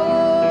black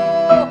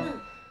hole.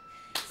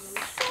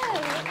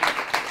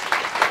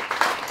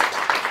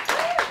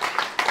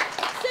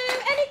 So,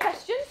 any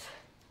questions?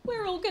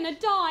 We're all gonna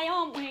die,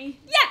 aren't we?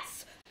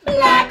 Yes!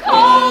 Black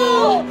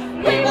hole!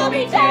 We will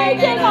be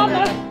taken on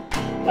the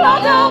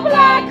Plothole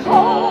black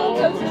hole.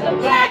 Go to the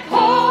black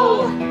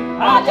hole.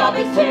 Our job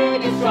is to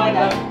destroy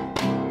the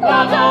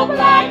Plothole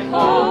black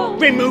hole.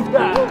 Remove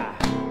that!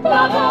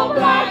 Plothole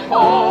black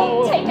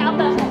hole. Take out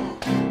the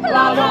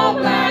Plothole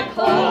black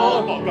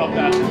hole. What got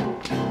that?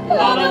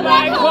 Plothole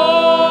black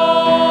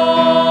hole!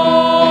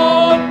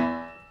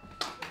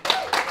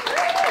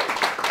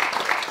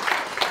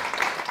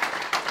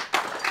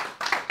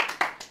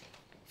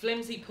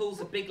 Flimsy pulls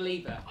a big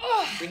lever.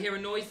 We hear a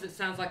noise that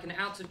sounds like an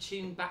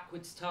out-of-tune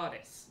backwards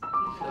TARDIS.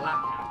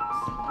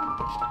 Blackout.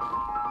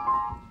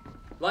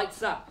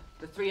 Lights up.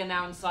 The 3 are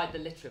now inside the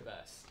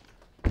Literaverse.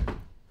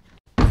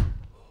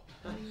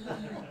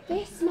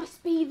 This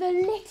must be the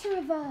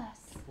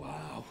Literaverse.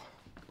 Wow.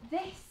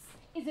 This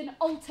is an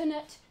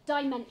alternate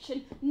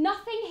dimension.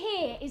 Nothing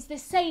here is the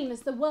same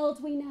as the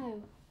world we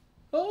know.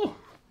 Oh,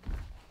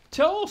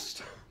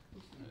 toast.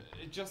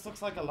 It just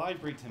looks like a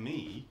library to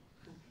me.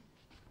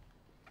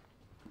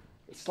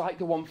 It's like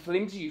the one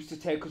Flimsy used to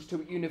take us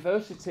to at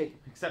university.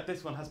 Except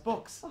this one has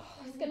books. Oh,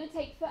 it's going to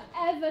take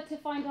forever to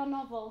find our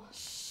novel.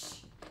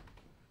 Shh.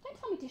 Don't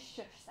tell me to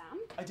shush, Sam.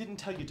 I didn't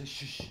tell you to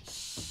shush.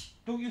 Shh.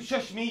 Don't you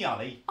shush me,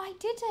 Ollie. I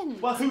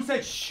didn't. Well, who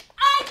said shh?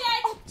 I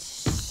did! Oh,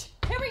 shh.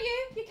 Who are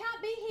you? You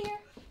can't be here.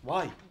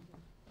 Why?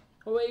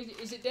 Oh,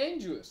 is it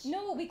dangerous?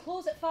 No, we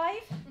close at 5.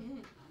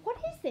 What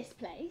is this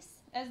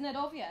place? Isn't it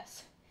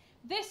obvious?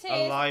 This is...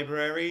 A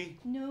library?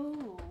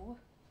 No.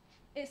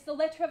 It's the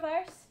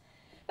Literaverse.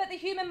 But the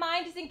human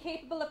mind is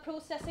incapable of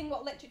processing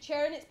what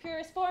literature in its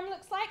purest form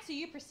looks like, so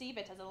you perceive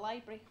it as a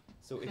library.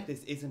 So if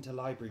this isn't a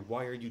library,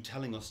 why are you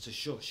telling us to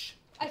shush?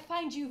 I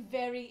find you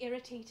very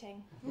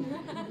irritating.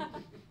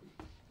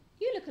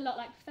 You look a lot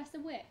like Professor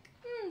Wick.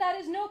 That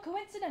is no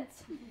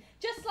coincidence.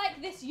 Just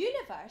like this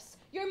universe,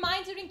 your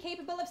minds are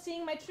incapable of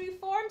seeing my true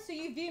form, so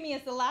you view me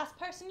as the last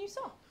person you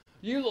saw.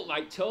 You look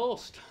like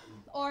toast.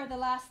 Or the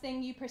last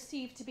thing you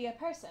perceive to be a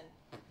person.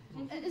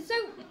 So,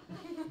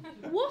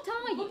 what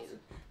are you?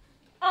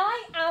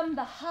 I am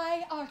the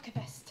High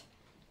Archivist,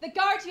 the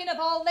guardian of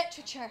all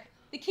literature,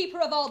 the keeper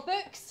of all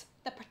books,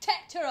 the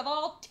protector of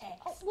all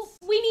texts. Well,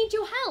 we need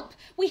your help.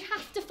 We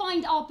have to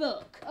find our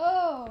book.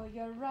 Oh,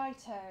 you're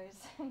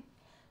writers.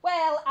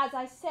 Well, as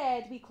I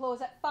said, we close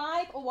at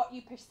 5, or what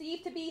you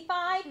perceive to be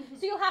 5,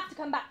 so you'll have to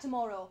come back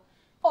tomorrow.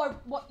 Or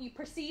what you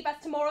perceive as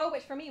tomorrow,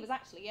 which for me was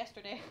actually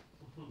yesterday.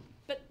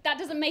 But that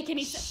doesn't make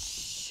any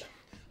sense.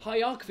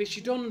 High Archivist,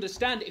 you don't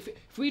understand.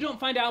 If we don't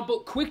find our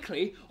book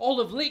quickly, all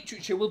of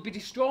literature will be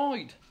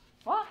destroyed.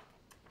 What?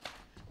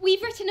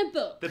 We've written a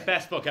book. The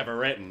best book ever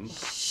written.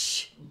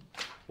 Shh.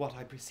 What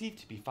I perceive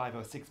to be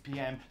 5:06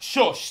 p.m.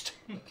 Shushed.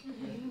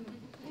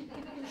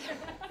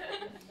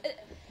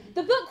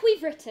 The book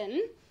we've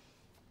written,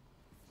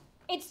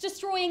 it's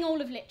destroying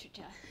all of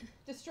literature.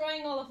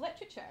 Destroying all of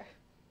literature?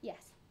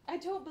 Yes. I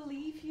don't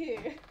believe you.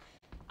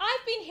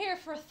 I've been here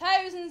for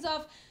thousands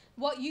of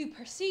what you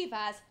perceive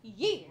as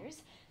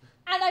years,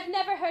 and I've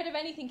never heard of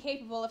anything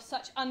capable of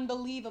such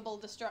unbelievable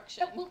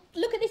destruction. Well,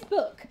 look at this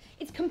book.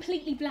 It's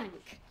completely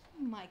blank.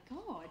 Oh my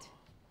God.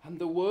 And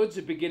the words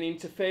are beginning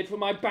to fade from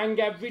my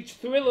bang-average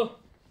thriller.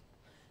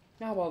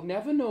 Now I'll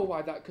never know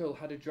why that girl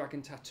had a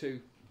dragon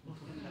tattoo.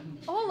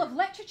 All of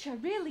literature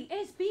really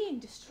is being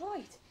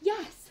destroyed.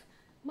 Yes.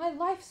 My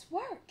life's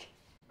work.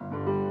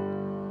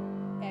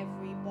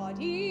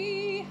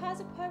 Everybody has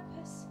a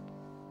purpose.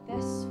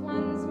 This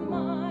one's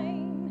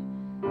mine.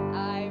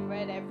 I've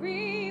read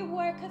every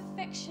work of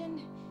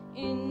fiction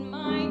in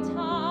my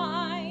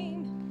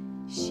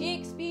time.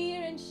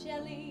 Shakespeare and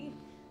Shelley,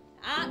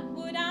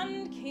 Atwood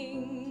and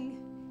King,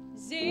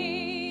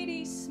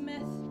 Zadie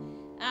Smith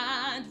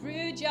and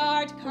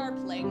Rudyard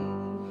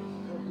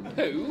Kipling.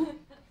 Who?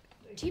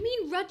 Do you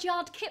mean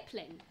Rudyard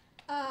Kipling?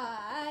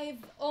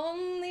 I've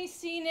only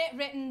seen it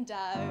written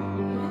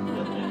down.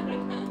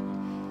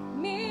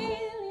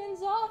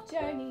 Millions of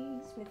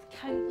journeys with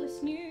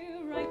countless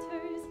new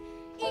writers,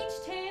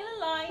 each tale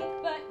alike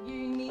but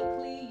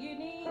uniquely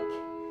unique.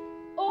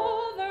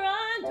 Over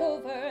and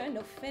over,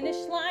 no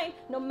finish line,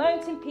 no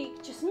mountain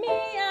peak, just me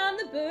and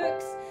the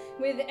books,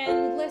 with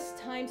endless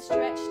time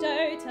stretched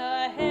out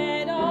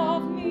ahead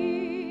of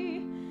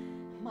me.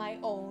 My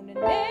own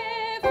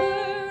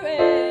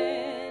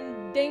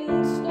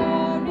never-ending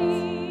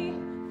story,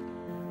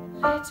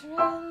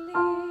 literally.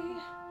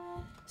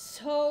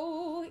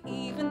 So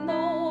even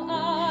though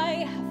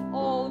I have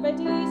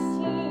already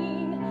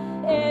seen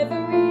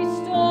every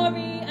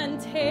story and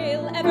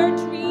tale ever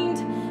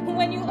dreamed,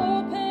 when you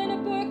open a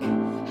book,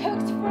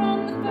 hooked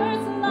from the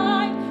first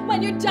line,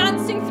 when you're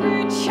dancing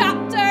through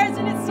chapters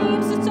and it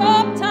seems to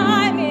stop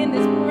time in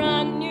this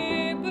brand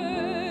new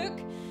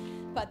book,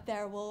 but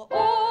there will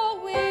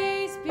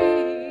always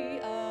be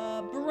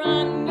a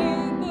brand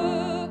new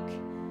book,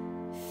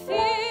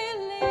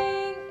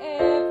 filling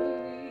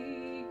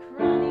every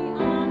cranny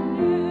and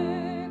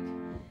nook.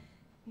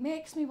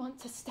 Makes me want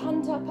to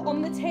stand up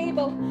on the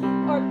table,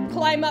 or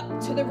climb up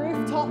to the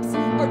rooftops,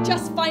 or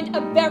just find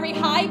a very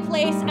high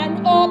place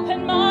and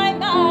open my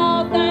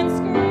mouth and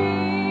scream,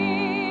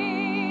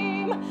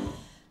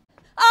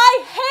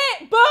 I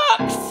hate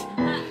books!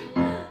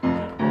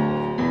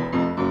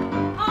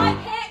 I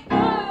hate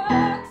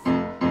books!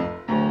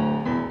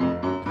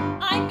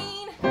 I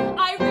mean,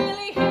 I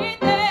really hate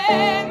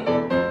them!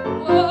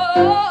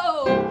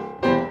 Whoa!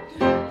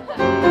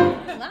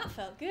 That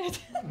felt good.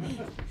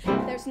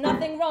 There's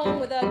nothing wrong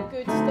with a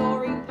good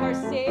story per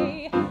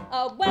se,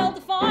 a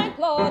well-defined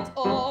plot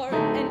or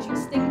an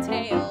interesting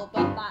tale,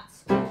 but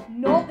that's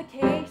not the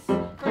case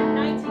for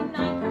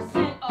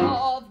 99%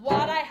 of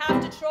what I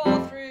have to trawl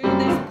through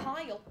this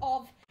pile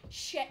of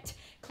shit.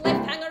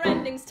 Cliffhanger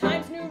endings,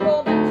 Times New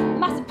Roman,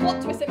 massive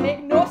plot twists that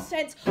make no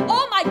sense.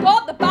 Oh my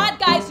God, the bad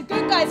guys, the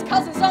good guys,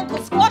 cousins, uncle,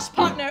 squash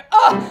partner.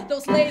 Ugh,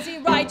 those lazy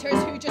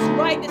writers who just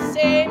write the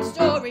same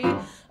story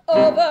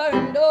over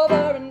and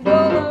over and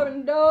over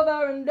and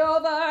over and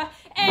over.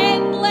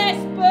 Endless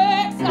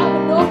books, a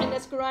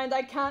monotonous grind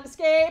I can't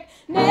escape,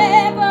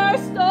 never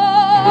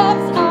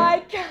stops, I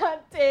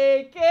can't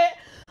take it.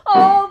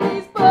 All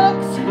these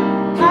books,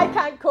 I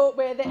can't cope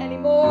with it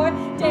anymore.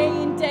 Day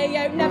in, day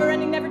out, never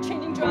ending, never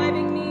changing,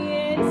 driving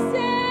me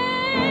insane.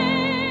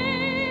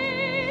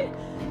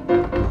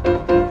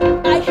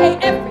 I hate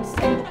every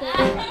single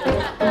thing.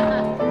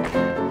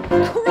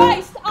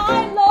 Christ,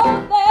 I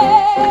love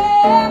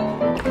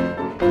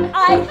them.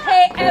 I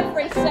hate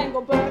every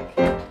single book.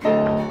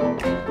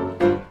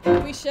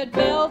 We should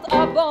build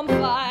a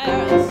bonfire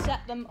and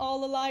set them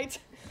all alight.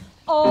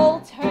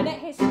 Alternate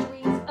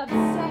histories,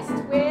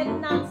 obsessed with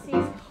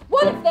Nazis.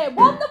 What if they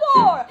won the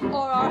war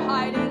or are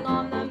hiding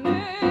on the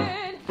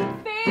moon?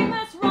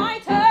 Famous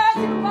writers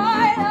who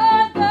write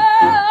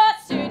under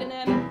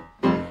pseudonym.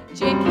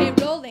 J.K.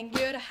 Rowling,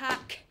 you're a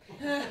hack.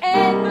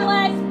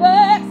 Endless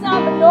books, a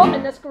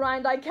monotonous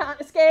grind I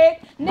can't escape.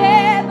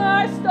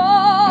 Never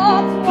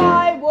stops,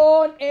 why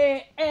won't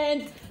it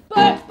end?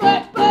 Books,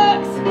 books,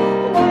 books,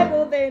 why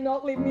will they not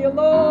not leave me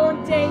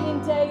alone, day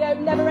in, day out,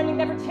 never ending,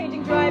 never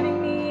changing,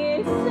 driving me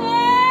insane.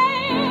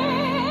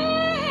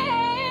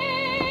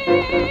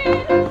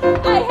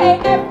 I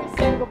hate every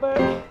single book,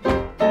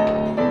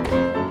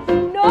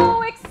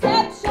 no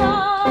exceptions.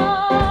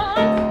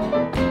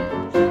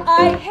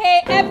 I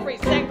hate every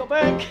single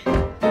book.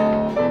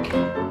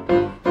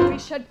 We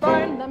should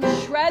burn them,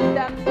 shred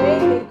them,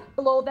 maybe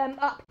blow them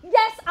up.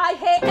 Yes, I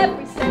hate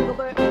every single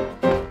book,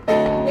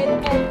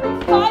 with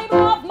every fibre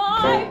of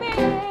my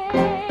being.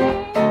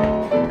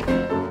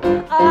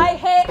 I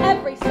hate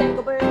every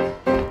single book.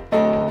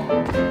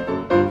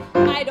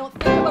 I don't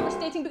think I'm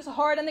overstating, books are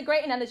hard and they're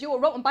great, and as you all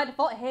wrote them by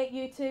default, I hate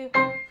you too.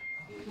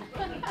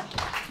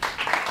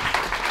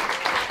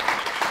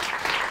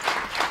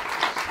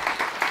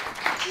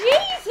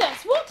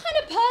 Jesus, what kind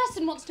of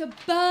person wants to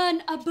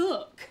burn a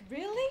book?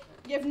 Really?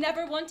 You've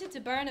never wanted to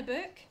burn a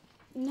book?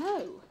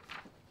 No.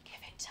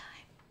 Give it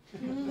time.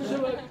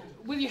 So,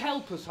 will you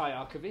help us, High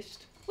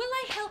Archivist? Will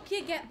I help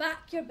you get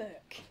back your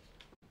book?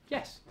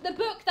 Yes. The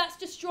book that's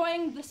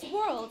destroying this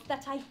world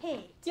that I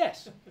hate.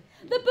 Yes.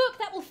 The book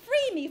that will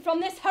free me from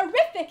this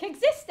horrific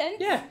existence.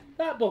 Yeah,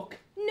 that book.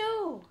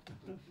 No.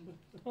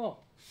 Oh.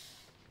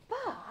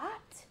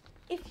 But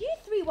if you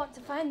three want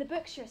to find the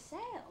books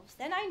yourselves,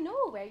 then I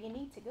know where you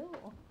need to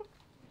go.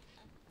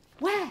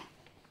 Where?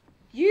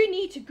 You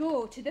need to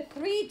go to the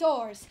 3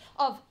 doors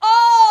of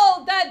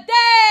all the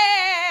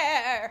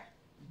dare.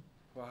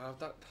 Wow,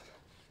 that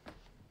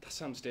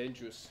sounds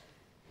dangerous.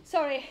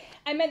 Sorry,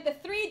 I meant the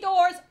 3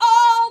 doors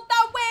all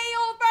the way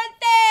over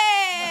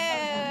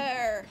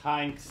there.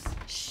 Thanks.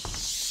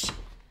 Shh.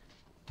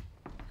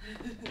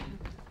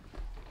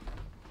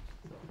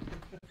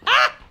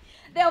 Ah!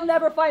 They'll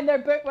never find their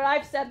book where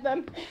I've said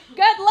them.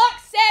 Good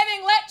luck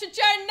saving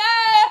literature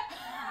now.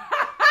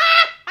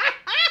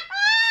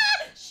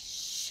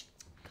 Shh.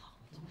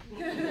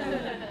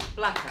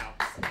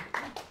 Blackouts.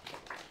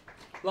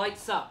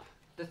 Lights up.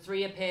 The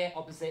 3 appear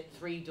opposite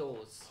 3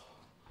 doors.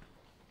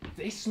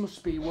 This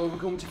must be where we're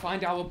going to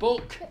find our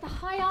book. But the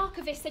High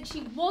Archivist said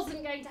she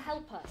wasn't going to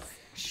help us.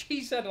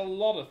 She said a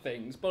lot of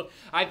things, but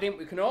I think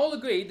we can all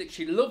agree that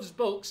she loves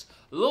books,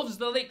 loves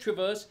the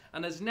Literaverse,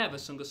 and has never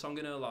sung a song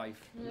in her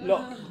life.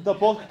 Look, the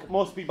book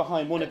must be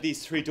behind one of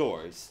these 3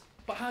 doors.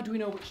 But how do we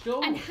know which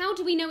door? And how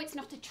do we know it's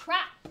not a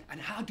trap?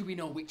 And how do we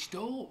know which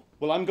door?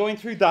 Well, I'm going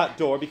through that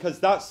door because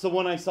that's the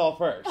one I saw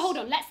first. Hold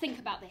on, let's think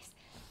about this.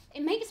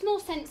 It makes more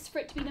sense for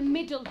it to be the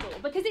middle door,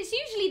 because it's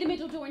usually the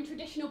middle door in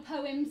traditional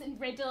poems and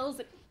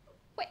riddles.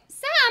 Wait,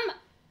 Sam!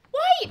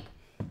 Why?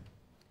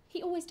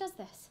 He always does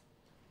this.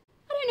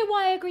 I don't know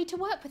why I agreed to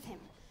work with him.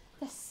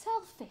 The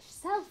selfish,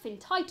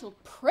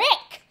 self-entitled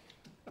prick!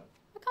 I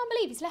can't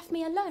believe he's left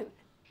me alone.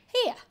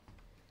 Here.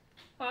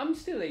 I'm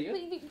still here.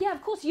 Yeah,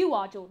 of course you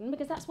are, Jordan,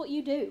 because that's what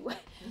you do.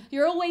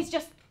 You're always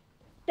just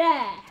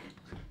there.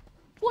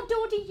 What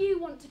door do you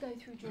want to go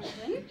through,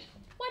 Jordan?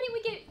 Why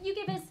don't you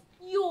give us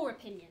your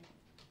opinion?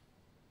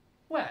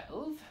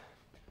 Well,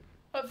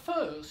 at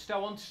first I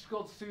wanted to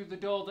go through the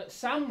door that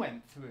Sam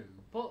went through,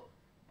 but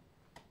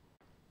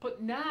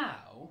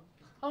now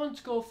I want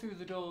to go through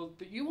the door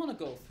that you want to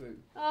go through.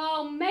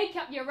 Oh, make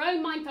up your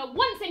own mind for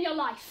once in your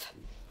life.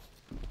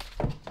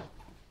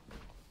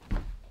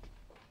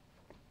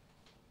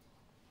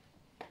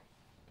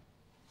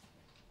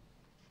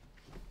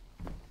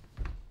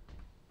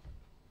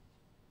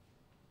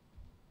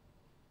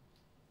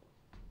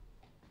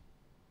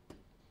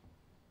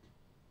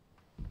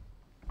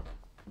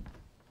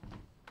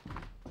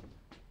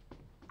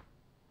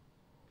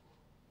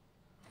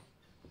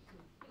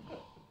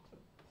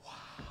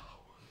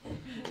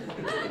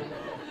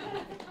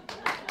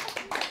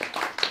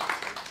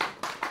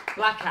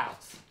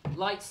 Blackouts.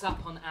 Lights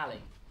up on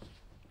alley.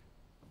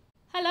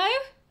 Hello?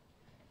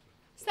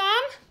 Sam?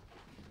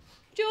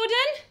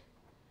 Jordan?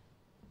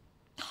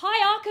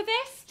 High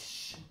Archivist?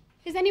 Shh.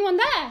 Is anyone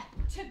there?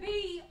 To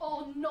be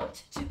or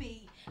not to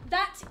be,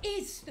 that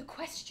is the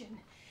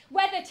question.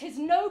 Whether 'tis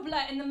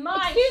nobler in the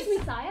mind... Excuse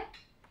me, sire.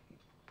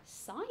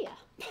 Sire?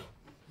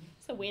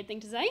 That's a weird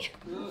thing to say.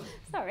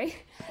 Sorry.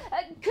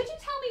 Could you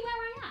tell me where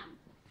I am?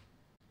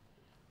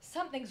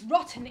 Something's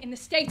rotten in the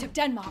state of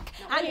Denmark.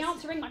 Not really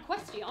answering my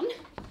question.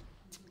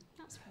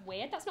 That's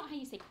weird. That's not how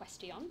you say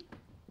question.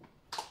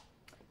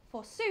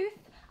 Forsooth,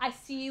 I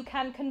see you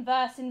can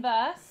converse in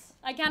verse.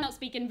 I cannot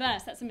speak in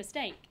verse. That's a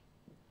mistake.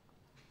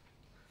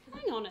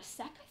 Hang on a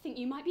sec. I think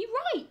you might be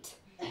right.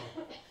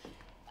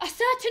 A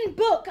certain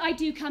book I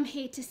do come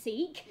here to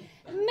seek.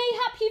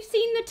 Mayhap you've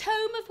seen the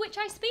tome of which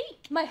I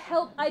speak. My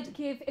help I'd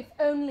give if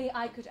only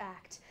I could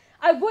act.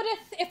 I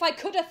wouldeth if I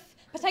couldeth,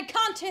 but I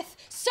canteth,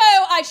 so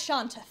I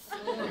shanteth.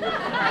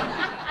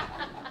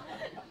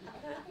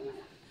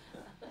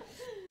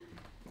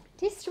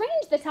 'Tis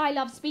strange that I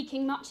love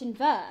speaking much in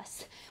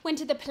verse, when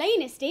to the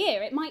plainest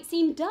ear it might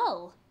seem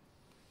dull.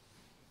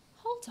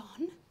 Hold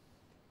on.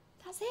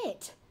 That's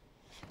it.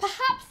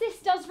 Perhaps this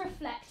does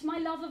reflect my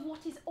love of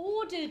what is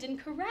ordered and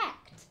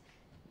correct.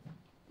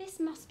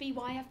 This must be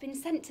why I've been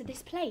sent to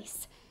this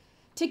place.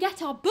 To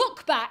get our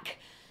book back,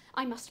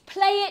 I must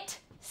play it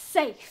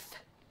safe.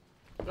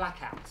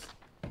 Blackout.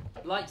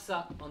 Lights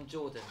up on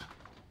Jordan.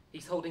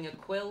 He's holding a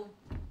quill,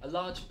 a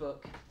large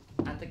book,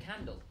 and a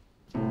candle.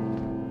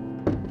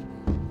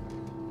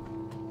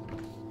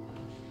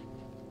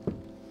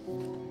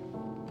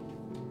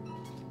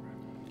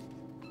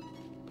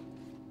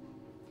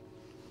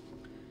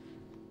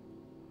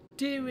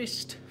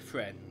 Dearest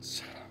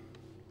friends,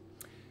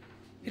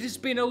 it has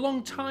been a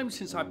long time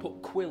since I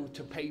put quill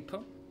to paper.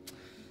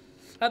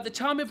 At the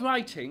time of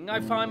writing, I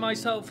find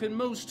myself in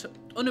most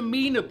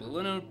unamenable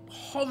and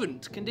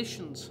abhorrent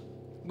conditions,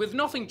 with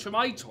nothing to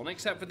write on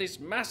except for this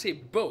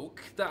massive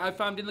book that I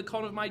found in the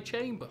corner of my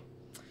chamber,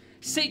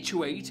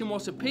 situate in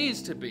what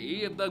appears to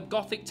be the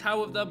Gothic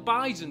tower of the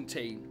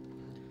Byzantine.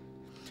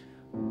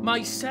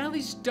 My cell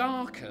is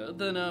darker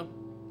than a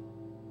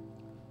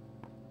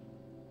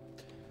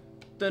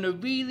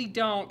really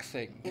dark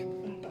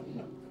thing,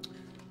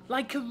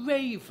 like a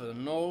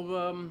raven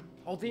or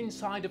the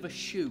inside of a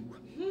shoe.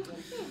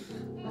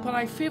 But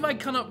I fear I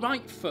cannot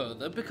write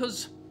further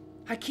because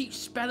I keep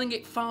spelling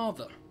it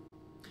farther.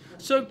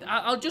 So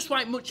I'll just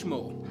write much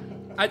more,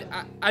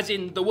 as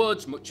in the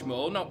words much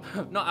more, not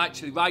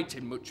actually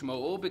writing much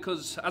more,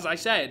 because as I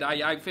said,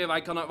 I fear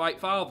I cannot write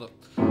farther.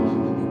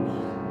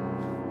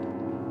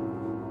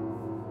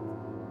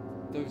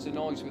 There is a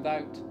noise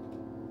without.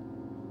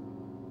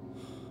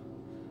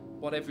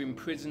 Whatever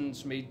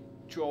imprisons me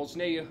draws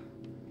near.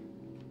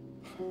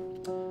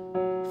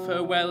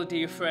 Farewell,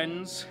 dear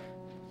friends.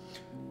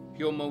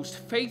 Your most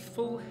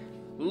faithful,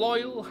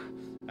 loyal,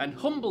 and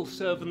humble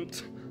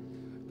servant,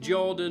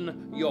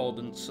 Jordan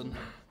Jordanson.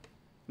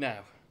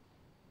 Now,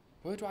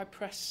 where do I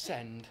press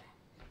send?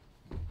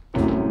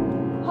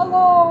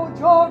 Hello,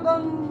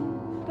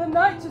 Jordan. The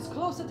night is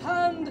close at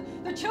hand.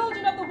 The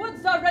children of the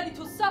woods are ready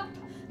to sup.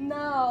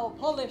 Now,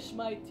 polish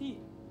my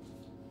teeth.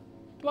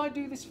 Do I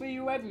do this for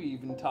you every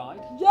eventide?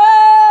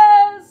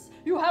 Yes!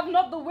 You have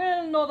not the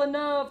will nor the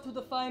nerve to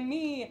defy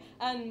me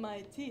and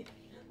my teeth.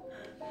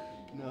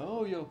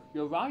 No,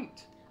 you're right.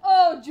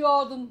 Oh,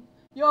 Jordan,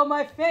 you're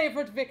my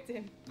favorite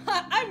victim.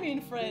 I mean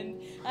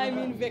friend. I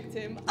mean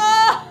victim.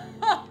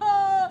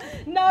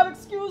 Now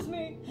excuse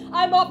me.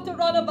 I'm off to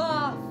run a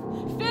bath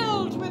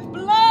filled with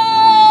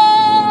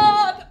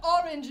blood.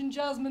 Orange and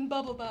jasmine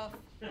bubble bath.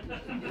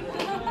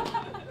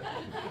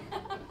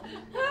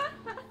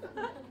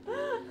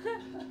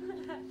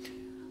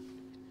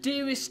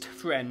 Dearest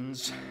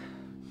friends,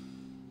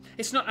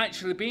 it's not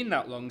actually been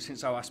that long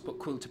since I last put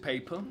quill to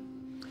paper.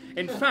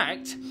 In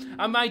fact,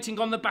 I'm writing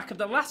on the back of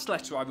the last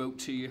letter I wrote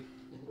to you.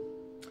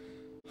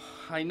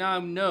 I now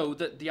know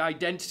that the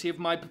identity of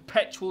my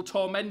perpetual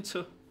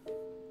tormentor,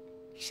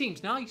 he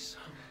seems nice.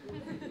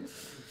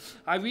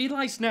 I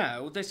realise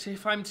now that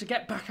if I'm to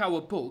get back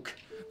our book,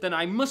 then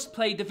I must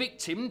play the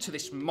victim to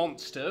this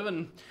monster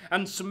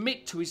and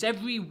submit to his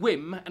every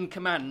whim and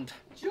command.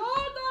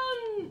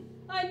 Jordan!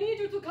 I need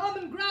you to come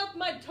and grout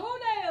my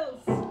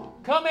toenails.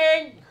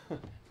 Coming!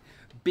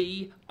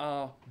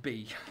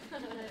 BRB.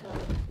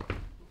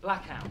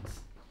 Blackout.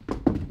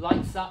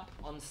 Lights up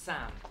on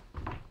Sam.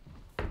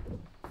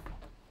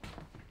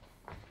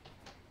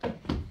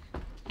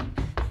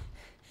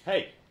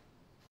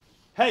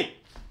 Hey!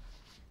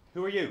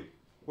 Who are you?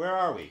 Where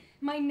are we?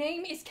 My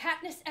name is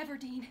Katniss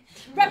Everdeen,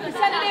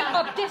 representative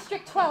of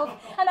District 12,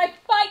 and I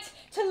fight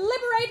to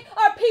liberate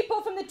our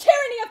people from the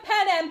tyranny of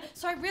Panem,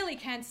 so I really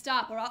can't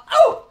stop or I'll...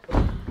 Oh!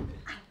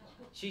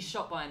 She's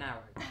shot by an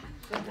arrow.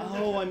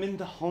 Oh, I'm in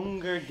the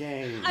Hunger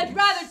Games. I'd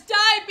rather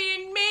die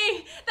being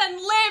me than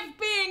live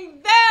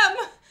being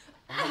them!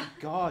 Oh,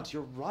 God,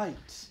 you're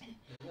right.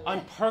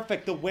 I'm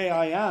perfect the way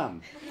I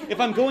am.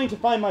 If I'm going to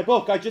find my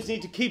book, I just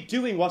need to keep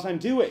doing what I'm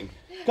doing.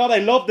 God, I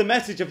love the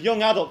message of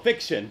young adult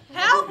fiction.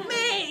 Help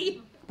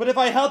me! But if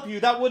I help you,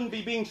 that wouldn't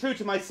be being true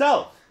to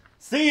myself.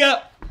 See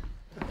ya!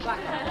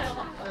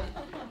 Blackout.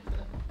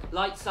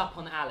 Lights up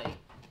on Ali.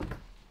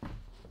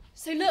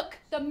 So look,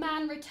 the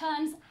man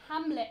returns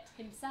Hamlet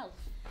himself.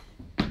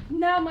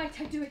 Now might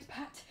I do it,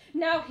 Pat.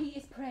 Now he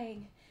is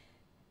praying.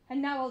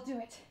 And now I'll do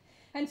it.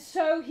 And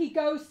so he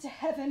goes to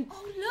heaven.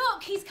 Oh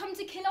look, he's come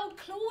to kill old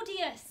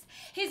Claudius,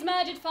 his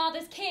murdered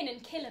father's kin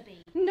and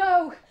Killerby.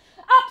 No!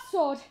 Up,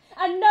 sword,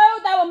 and know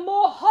thou a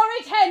more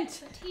horrid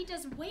hint! But he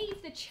does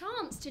waive the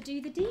chance to do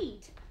the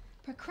deed.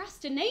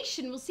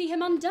 Procrastination will see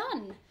him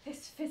undone.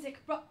 This physic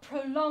but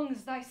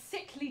prolongs thy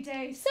sickly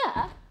days. Sir,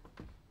 may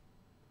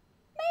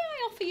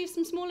I offer you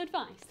some small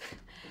advice?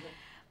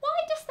 Why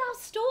dost thou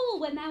stall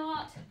when thou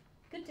art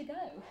good to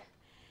go?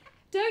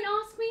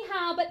 Don't ask me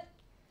how, but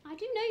I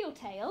do know your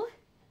tale.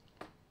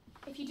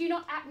 If you do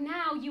not act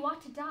now, you are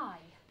to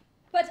die.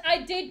 But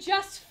I did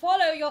just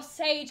follow your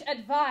sage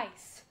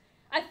advice.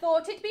 I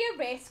thought it be a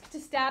risk to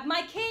stab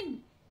my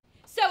kin.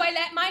 So I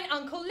let mine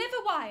uncle live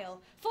a while,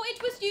 for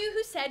it was you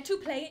who said to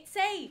play it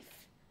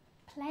safe.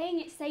 Playing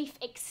it safe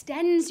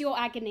extends your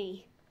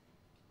agony.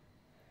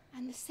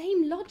 And the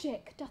same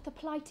logic doth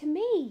apply to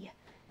me.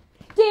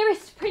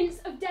 Dearest Prince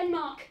of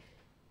Denmark,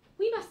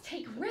 we must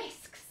take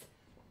risks.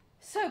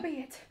 So be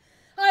it.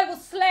 I will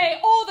slay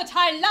all that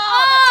I love.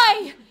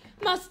 I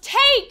must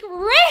take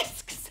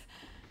risks.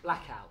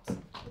 Blackout.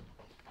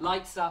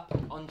 Lights up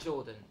on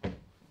Jordan.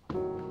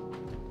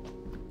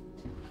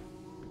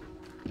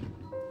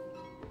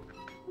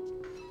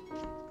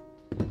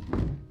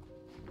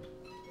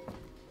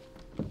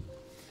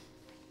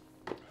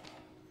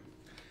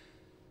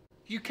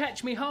 You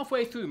catch me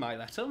halfway through my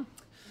letter.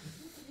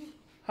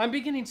 I'm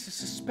beginning to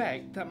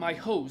suspect that my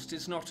host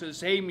is not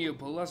as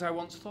amiable as I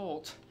once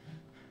thought.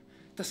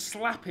 The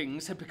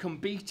slappings have become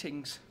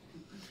beatings.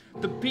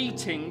 The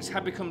beatings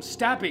have become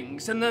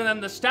stabbings, and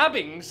then the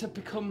stabbings have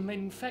become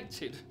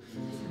infected.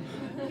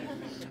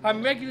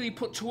 I'm regularly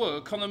put to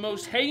work on the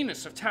most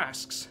heinous of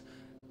tasks.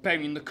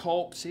 Burying the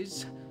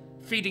corpses,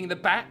 feeding the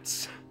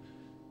bats,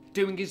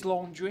 doing his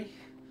laundry.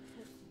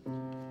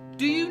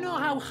 Do you know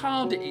how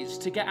hard it is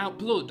to get out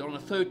blood on a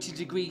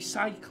 30-degree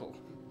cycle?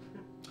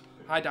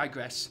 I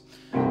digress.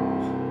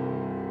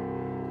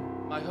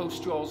 My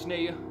host draws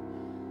near.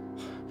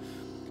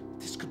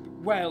 This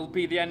could well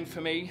be the end for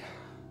me.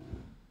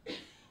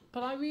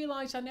 But I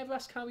realise I never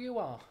ask how you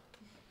are.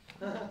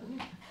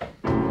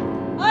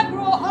 I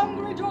grow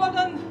hungry,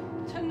 Jordan.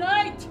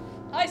 Tonight,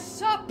 I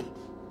sup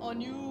on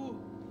you.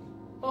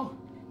 Oh,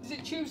 is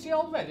it Tuesday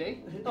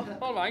already? Oh,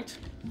 all right.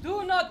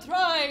 Do not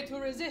try to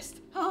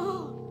resist.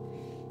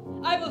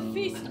 I will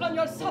feast on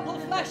your supple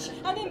flesh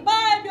and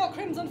imbibe your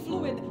crimson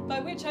fluid, by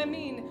which I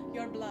mean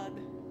your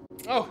blood.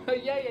 Oh,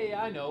 yeah,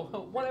 I know.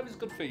 Whatever's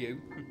good for you.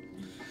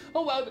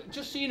 Oh, well,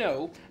 just so you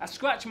know, I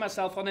scratched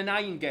myself on an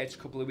iron gauge a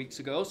couple of weeks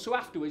ago, so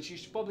afterwards you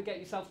should probably get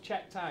yourself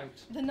checked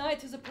out. The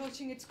night is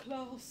approaching its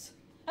close,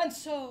 and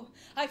so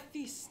I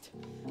feast.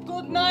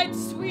 Good night,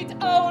 sweet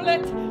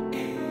owlet.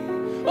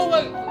 Oh,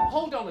 well,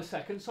 hold on a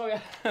second, sorry.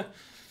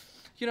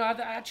 You know,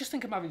 I just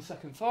think I'm having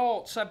second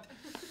thoughts.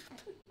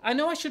 I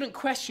know I shouldn't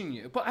question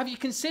you, but have you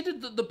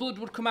considered that the blood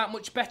would come out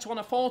much better on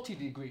a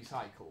 40-degree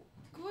cycle?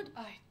 Good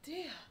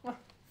idea.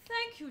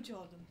 Thank you,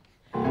 Jordan.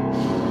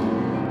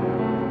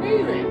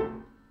 Really?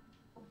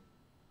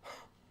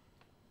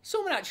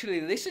 Someone actually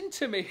listened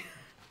to me.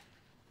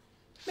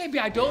 Maybe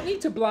I don't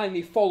need to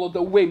blindly follow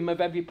the whim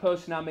of every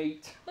person I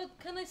meet. But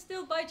can I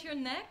still bite your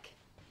neck?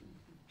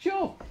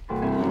 Sure.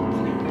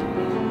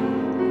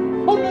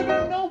 Oh,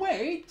 no,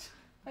 wait.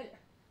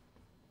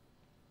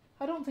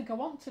 I don't think I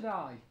want to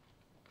die.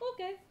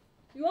 Okay.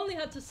 You only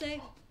had to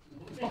say.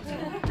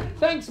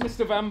 Thanks,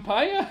 Mr.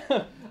 Vampire.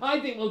 I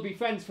think we'll be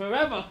friends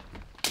forever.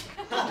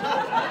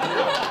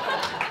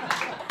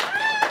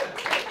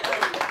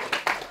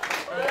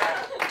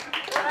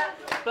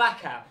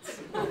 Blackout.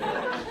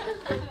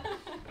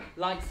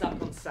 Lights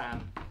up on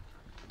Sam.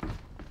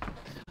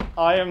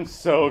 I am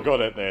so good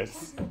at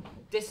this.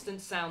 Distant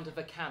sound of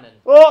a cannon.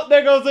 Oh,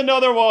 there goes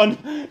another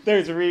one.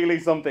 There's really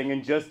something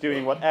in just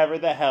doing whatever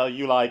the hell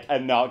you like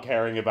and not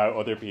caring about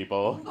other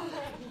people.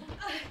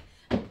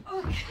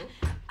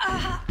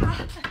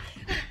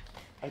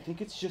 I think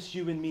it's just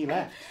you and me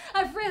left.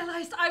 I've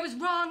realized I was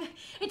wrong.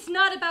 It's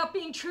not about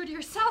being true to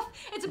yourself.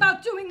 It's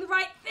about doing the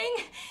right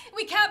thing.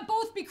 We can't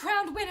both be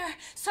crowned winner,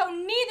 so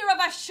neither of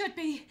us should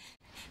be.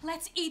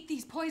 Let's eat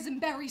these poison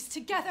berries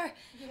together.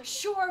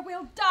 Sure,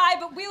 we'll die,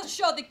 but we'll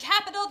show the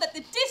capital that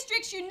the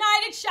districts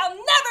united shall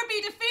never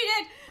be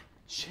defeated.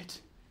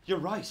 Shit, you're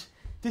right.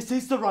 This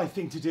is the right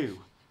thing to do.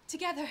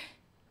 Together.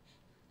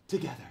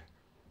 Together.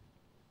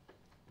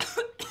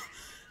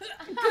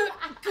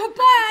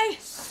 Goodbye.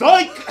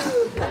 Psych!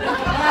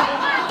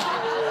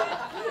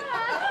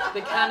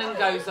 The cannon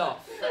goes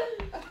off.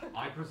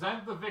 I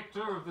present the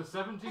victor of the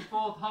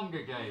 74th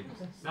Hunger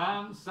Games,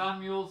 Sam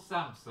Samuel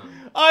Sampson.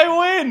 I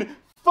win!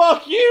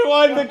 Fuck you,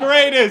 I'm the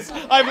greatest!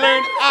 I've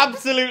learned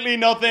absolutely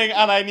nothing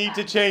and I need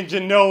to change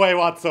in no way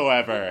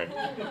whatsoever.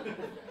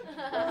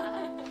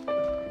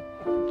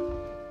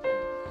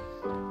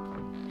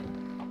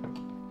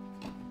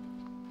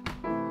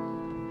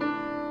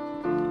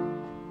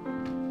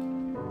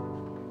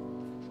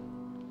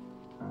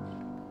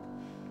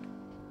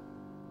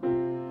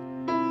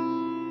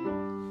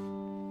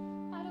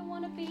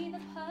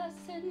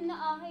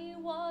 I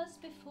was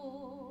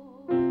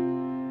before,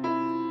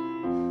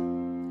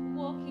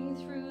 walking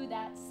through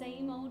that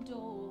same old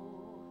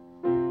door,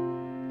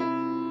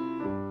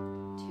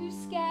 too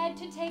scared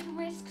to take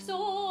risks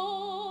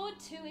or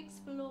to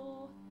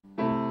explore.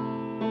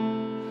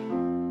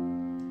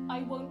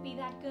 I won't be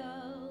that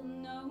girl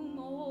no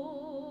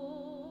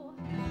more.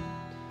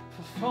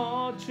 For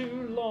far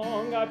too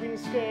long I've been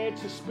scared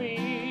to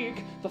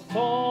speak. The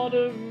thought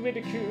of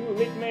ridicule,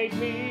 it made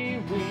me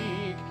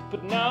weak.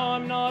 But now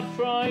I'm not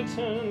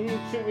frightened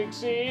to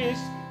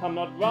exist. I'm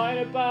not right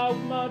about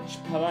much,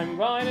 but I'm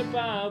right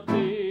about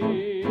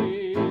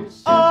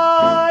this.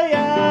 I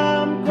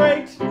am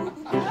great.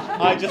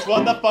 I just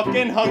won the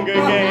fucking Hunger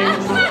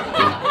Games.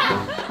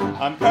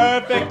 I'm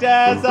perfect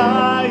as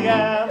I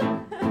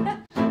am.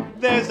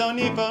 There's no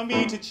need for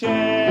me to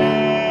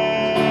change.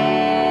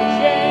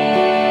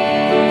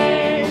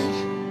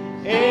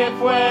 If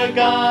we're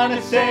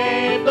gonna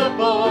save the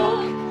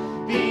book,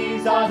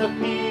 these are the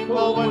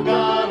people we're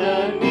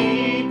gonna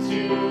need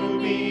to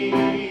be.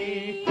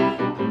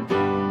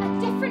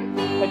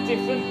 A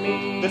different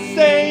me. The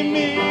same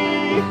me.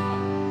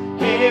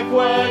 If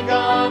we're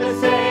gonna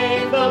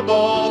save the book,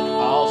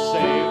 I'll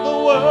save the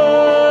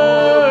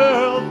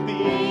world.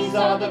 These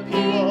are the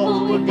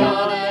people we're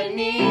gonna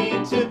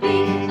need to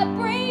be. A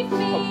brave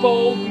me. A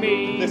bold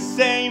me. The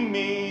same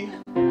me.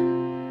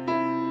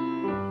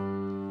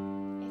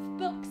 If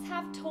books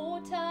have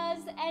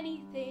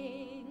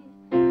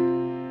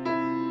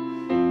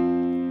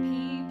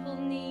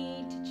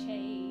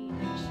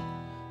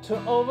to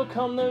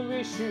overcome their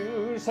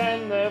issues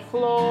and their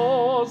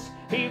flaws,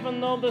 even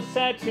though the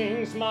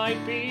settings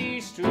might be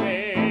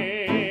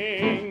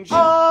strange.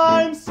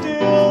 I'm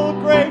still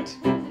great.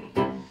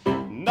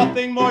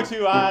 Nothing more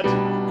to add.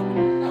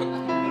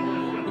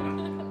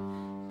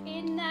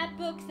 In that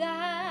book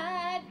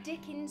that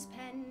Dickens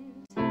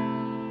penned,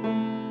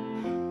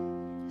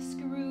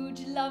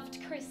 Scrooge loved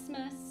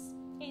Christmas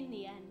in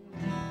the end.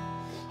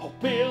 Oh,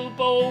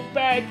 Bilbo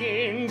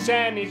Baggins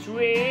and his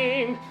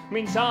ring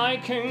means I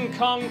can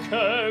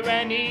conquer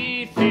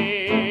anything.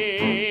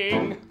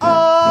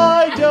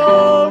 I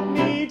don't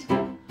need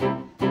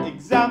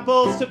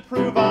examples to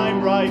prove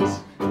I'm right.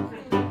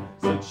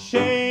 So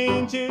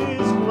change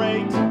is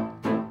great.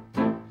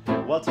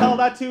 Well, tell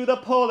that to the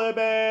polar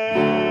bears.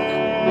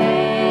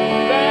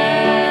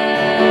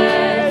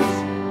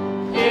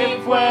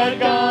 If we're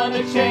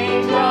gonna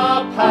change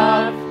our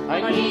path,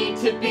 I need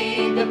to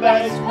be the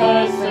best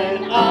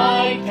person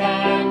I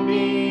can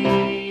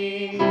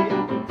be.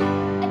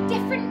 A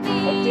different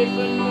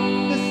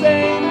me. The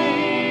same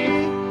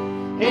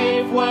me.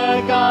 If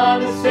we're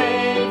gonna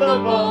save the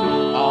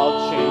world,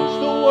 I'll change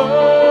the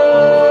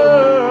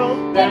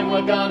world. Then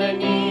we're gonna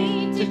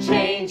need to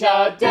change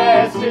our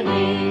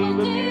destiny.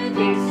 We'll do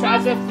this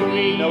as a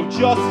three. No,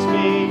 just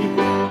me.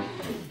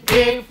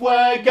 If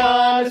we're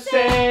gonna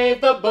save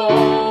the boat,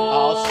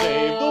 I'll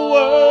save the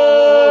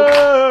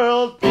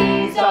world.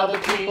 These are the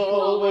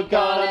people we're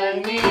gonna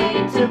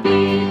need to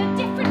be. A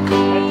different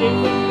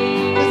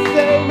me. The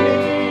same me.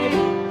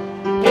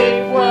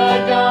 If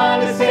we're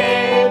gonna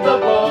save the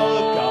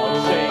boat, I'll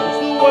change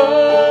the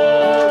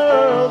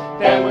world.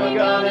 Then we're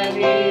gonna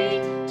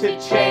need to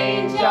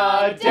change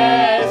our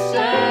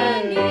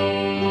destiny.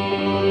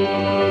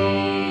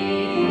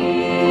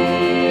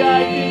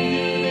 I can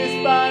do this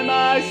by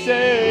myself.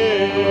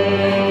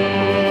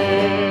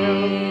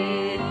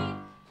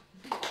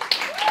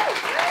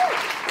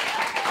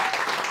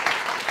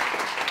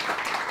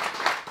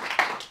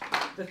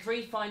 The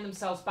three find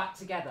themselves back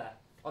together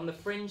on the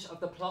fringe of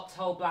the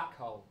Plothole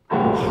Blackhole.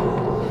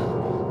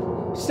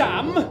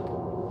 Sam?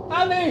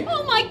 Ali?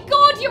 Oh my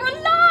God, you're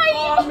alive!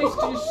 Oh, I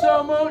missed you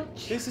so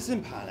much. This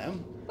isn't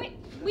Panem. Wait,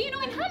 were you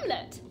not in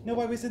Hamlet? No,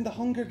 I was in the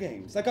Hunger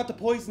Games. I got to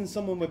poison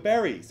someone with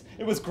berries.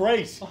 It was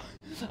great.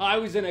 I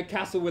was in a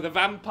castle with a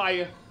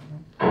vampire.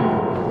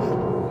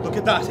 Look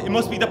at that. It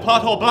must be the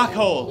Plothole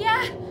Blackhole.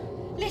 Yeah.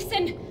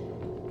 Listen,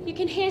 you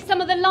can hear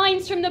some of the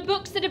lines from the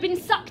books that have been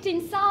sucked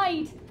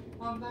inside.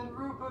 And then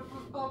Rupert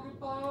was bugged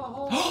by a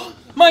hole.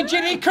 My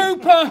Ginny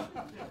Cooper!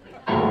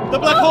 The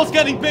black hole's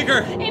getting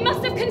bigger. It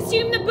must have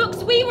consumed the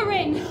books we were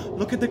in.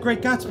 Look at the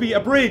Great Gatsby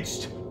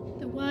abridged.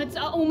 The words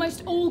are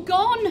almost all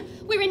gone.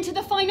 We're into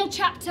the final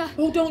chapter.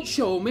 Oh, don't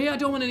show me. I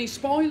don't want any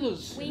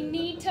spoilers. We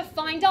need to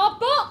find our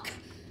book.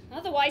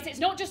 Otherwise, it's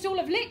not just all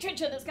of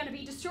literature that's going to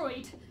be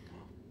destroyed.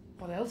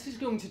 What else is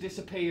going to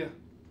disappear?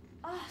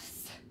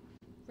 Us.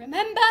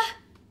 Remember?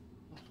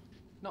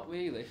 Not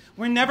really.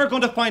 We're never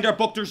going to find our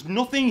book. There's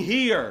nothing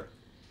here.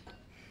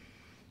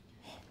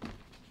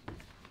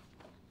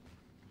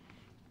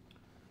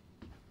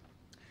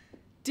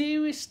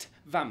 Dearest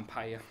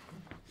vampire,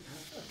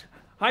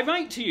 I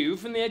write to you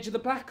from the edge of the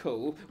black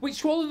hole, which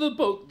swallowed the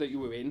book that you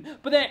were in,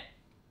 but then...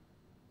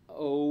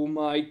 Oh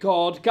my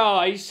God,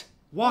 guys.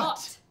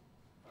 What?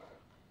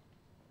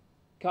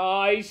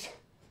 Guys,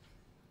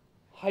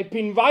 I've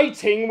been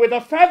writing with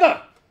a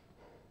feather.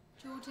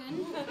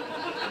 Jordan?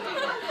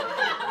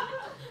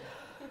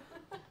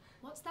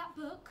 What's that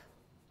book?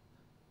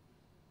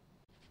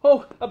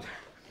 Oh,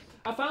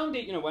 I found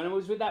it, when I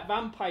was with that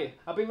vampire.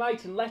 I've been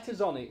writing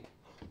letters on it.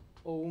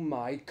 Oh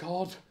my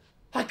God,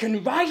 I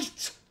can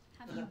write!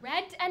 Have you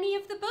read any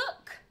of the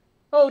book?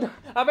 Oh,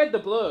 I read the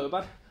blurb,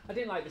 but I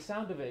didn't like the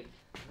sound of it.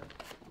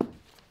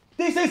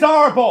 This is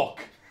our book.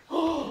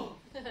 Oh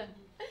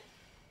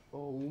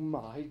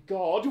my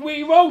God,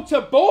 we wrote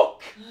a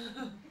book!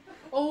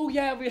 Oh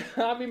yeah,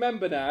 I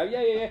remember now.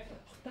 Yeah.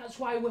 That's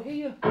why we're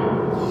here.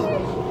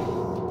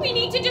 We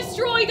need to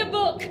destroy the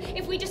book.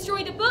 If we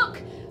destroy the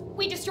book,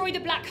 we destroy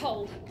the black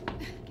hole.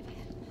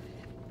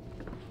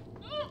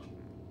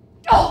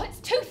 Oh, it's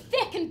too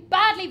thick and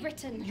badly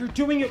written. You're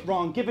doing it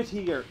wrong. Give it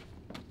here.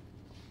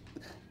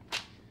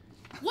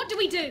 What do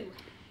we do?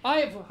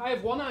 I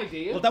have one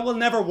idea. Well, that will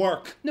never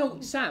work.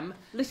 No, Sam,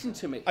 listen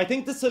to me. I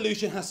think the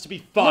solution has to be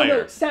fire.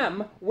 No,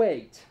 Sam,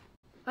 wait.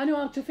 I know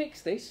how to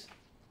fix this.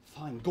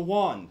 Fine, go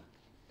on.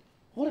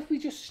 What if we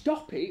just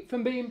stop it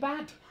from being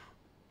bad?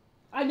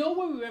 I know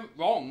where we went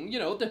wrong.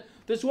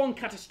 There's one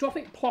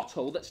catastrophic plot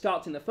hole that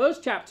starts in the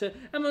first chapter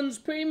and runs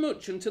pretty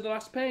much until the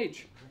last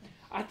page.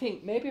 I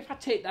think maybe if I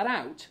take that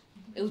out,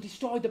 it'll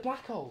destroy the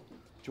black hole.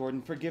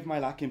 Jordan, forgive my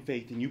lack in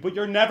faith in you, but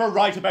you're never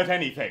right about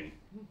anything.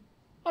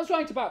 I was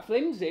right about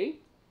Flimsy.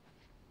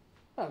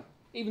 Well,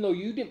 even though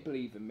you didn't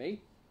believe in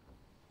me.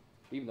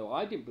 Even though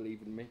I didn't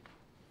believe in me.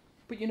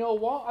 But you know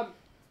what?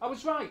 I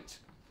was right.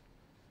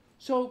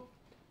 So,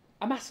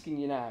 I'm asking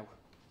you now,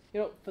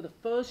 for the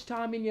first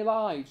time in your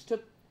lives, to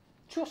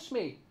trust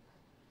me.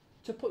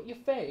 To put your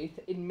faith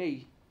in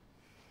me.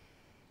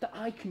 That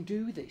I can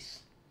do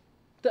this.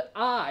 that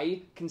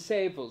I can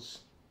save us.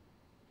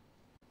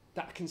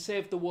 That I can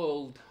save the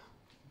world.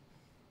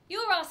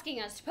 You're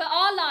asking us to put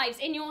our lives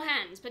in your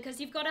hands because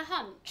you've got a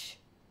hunch.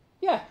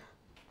 Yeah.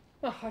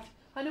 Oh,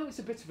 I know it's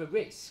a bit of a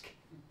risk.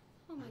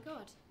 Oh my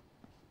God.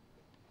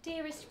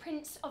 Dearest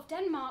Prince of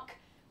Denmark,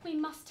 we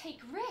must take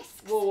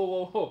risks. Whoa, whoa,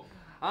 whoa, whoa.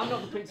 I'm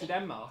not the Prince of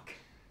Denmark.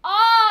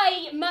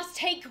 I must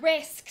take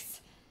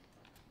risks.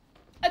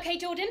 Okay,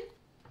 Jordan.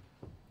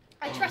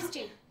 I trust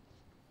you.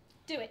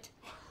 Do it.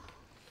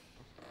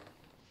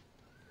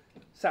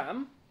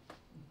 Sam?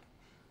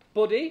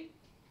 Buddy?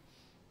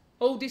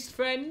 Oldest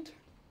friend?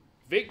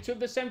 Victor of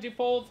the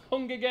 74th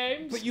Hunger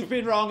Games? But you've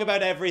been wrong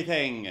about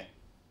everything.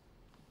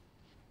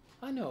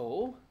 I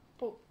know,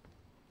 but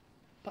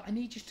I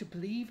need you to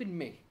believe in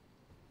me.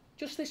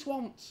 Just this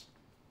once.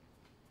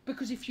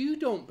 Because if you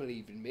don't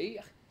believe in me,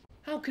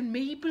 how can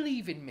me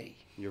believe in me?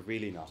 You're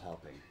really not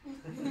helping.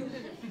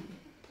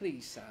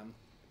 Please, Sam.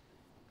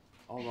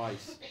 All right.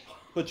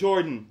 But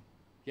Jordan,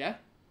 Yeah?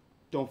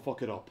 don't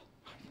fuck it up.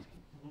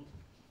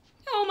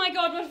 Oh my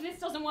God, what if this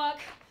doesn't work?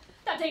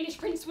 That Danish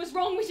prince was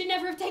wrong. We should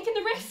never have taken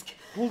the risk.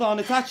 Hold on,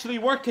 it's actually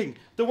working.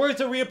 The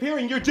words are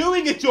reappearing. You're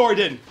doing it,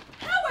 Jordan.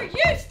 How are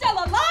you still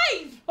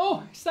alive?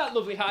 Oh, it's that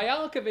lovely High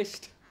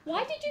Archivist.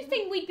 Why did you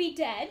think we'd be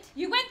dead?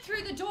 You went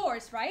through the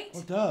doors, right?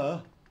 Oh, duh.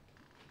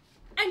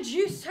 And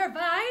you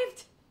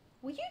survived?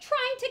 Were you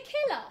trying to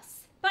kill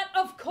us? But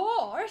of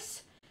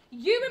course.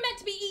 You were meant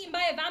to be eaten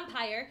by a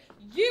vampire,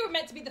 you were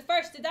meant to be the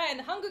first to die in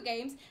the Hunger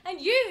Games, and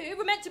you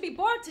were meant to be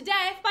bored to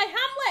death by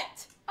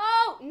Hamlet.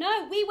 Oh,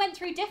 no, we went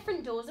through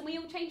different doors and we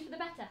all changed for the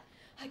better.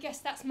 I guess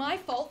that's my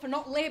fault for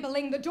not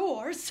labelling the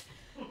doors.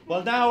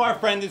 Well, now our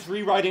friend is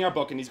rewriting our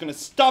book and he's going to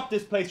stop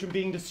this place from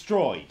being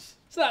destroyed.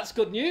 So that's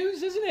good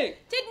news, isn't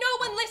it? Did no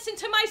one listen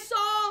to my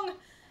song?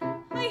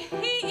 I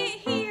hate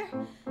it here.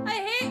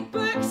 I hate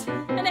books,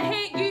 and I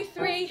hate you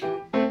three.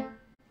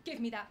 Give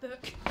me that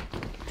book.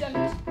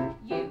 Don't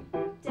you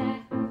dare.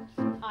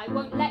 I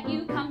won't let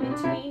you come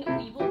between.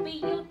 We will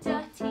beat your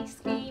dirty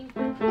scheme.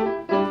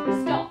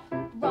 Stop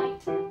right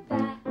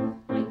there.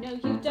 I know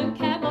you don't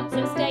care what's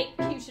at stake.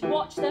 You should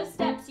watch the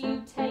steps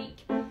you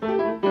take.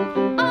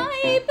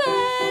 I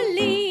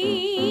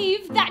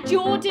believe that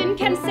Jordan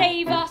can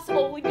save us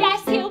all.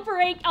 Yes, he'll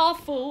break our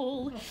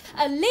fall.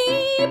 A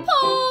leap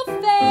of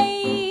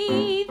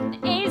faith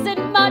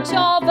isn't much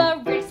of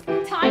a risk.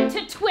 Time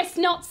to twist,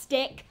 not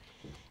stick.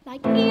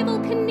 Like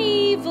Evel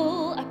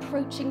Knievel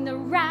approaching the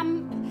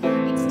ramp,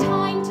 it's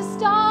time to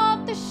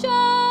start the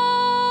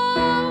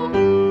show.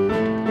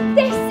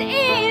 This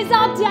is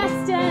our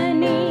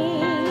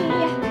destiny.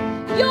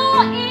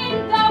 You're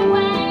in the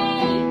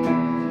way.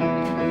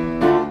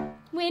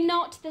 We're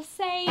not the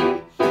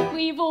same.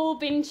 We've all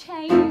been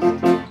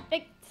changed,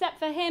 except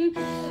for him.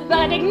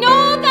 But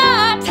ignore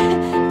that.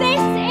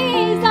 This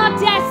is our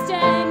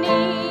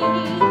destiny.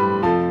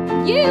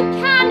 You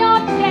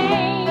cannot change.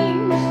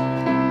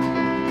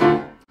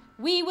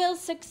 We will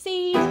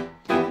succeed,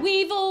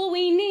 we've all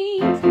we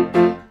need.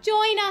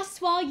 Join us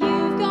while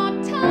you've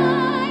got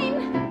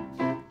time.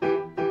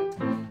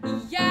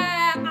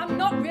 Yeah, I'm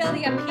not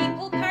really a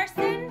people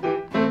person.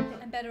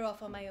 I'm better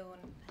off on my own.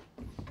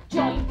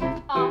 Join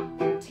our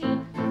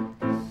team.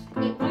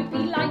 It won't be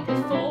like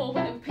before,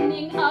 we're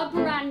opening a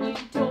brand new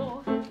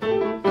door.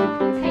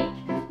 Take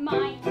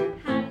my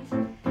hand,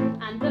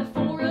 and the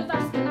four of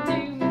us can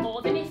do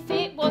more than if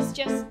it was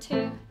just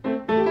two.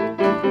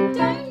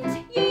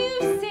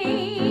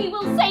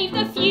 Save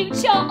the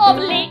future of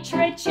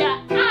literature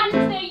and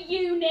the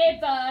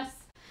universe.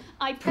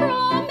 I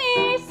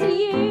promise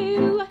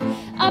you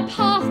a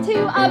path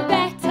to a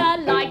better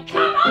life.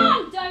 Come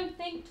on, don't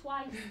think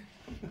twice,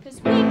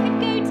 because we could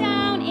go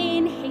down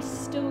in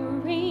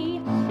history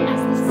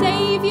as the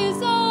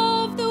saviours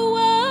of the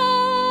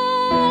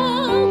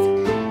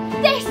world.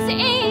 This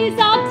is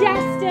our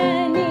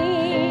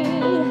destiny.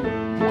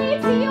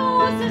 It's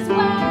yours as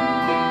well.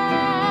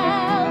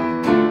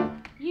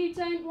 You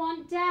don't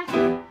want death.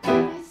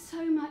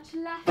 So much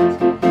left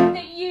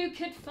that you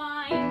could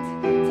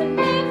find to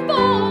live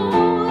for.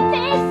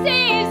 This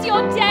is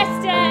your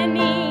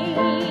destiny.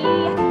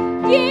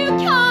 You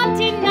can't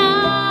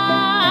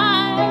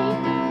deny.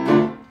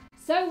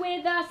 So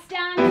with a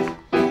stand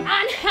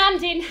and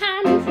hand in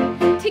hand,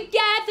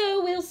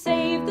 together we'll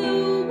save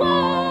the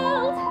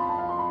world.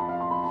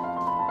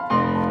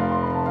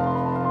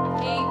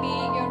 Maybe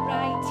you're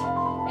right.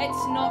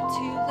 It's not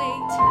too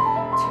late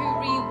to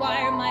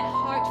rewire my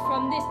heart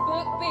from this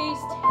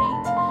book-based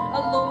hate.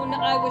 Alone,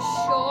 I was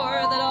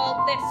sure that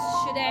all this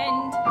should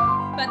end,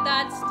 but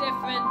that's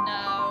different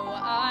now.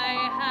 I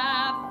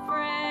have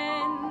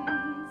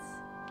friends.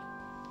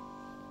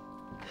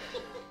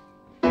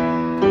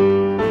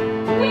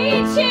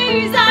 We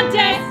choose our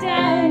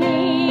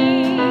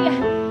destiny,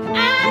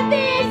 and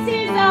this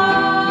is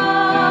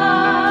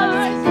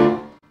ours.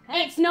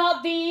 It's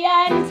not the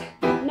end,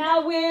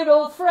 now we're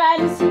all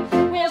friends.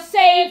 We'll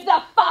save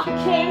the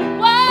fucking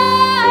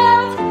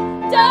world.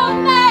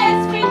 Don't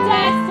mess with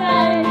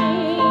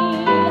destiny,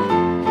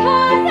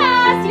 'cause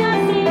as you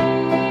see,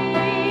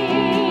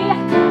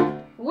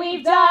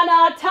 we've done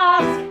our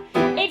task.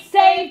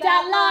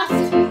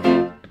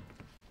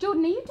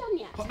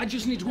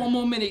 need one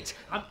more minute.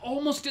 I'm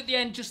almost at the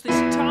end, just this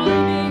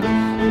tiny...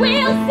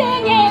 We'll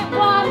sing it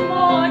one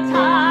more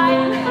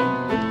time.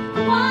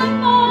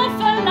 One more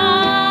for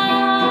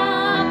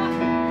love.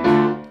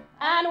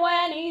 And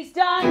when he's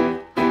done,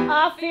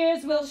 our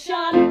fears will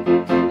shun.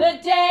 The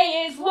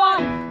day is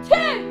 1, 2, 3, 4.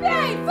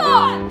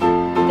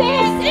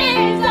 This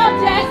is our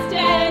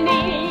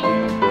destiny.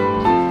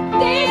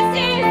 This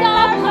is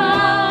our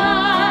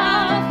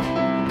path.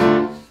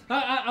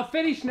 I've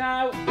finished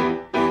now.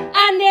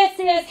 And this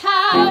is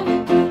how,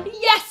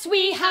 yes,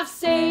 we have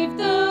saved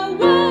the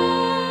world.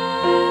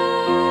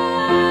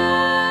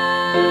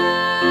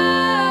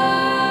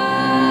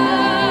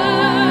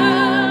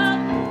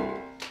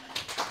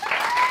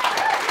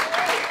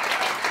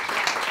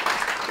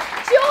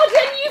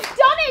 Jordan, you've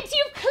done it!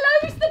 You've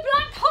closed the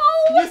black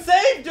hole! You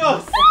saved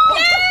us!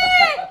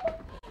 Yeah!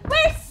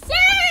 We're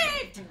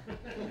saved!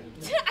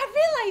 I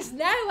realise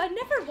now I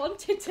never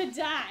wanted to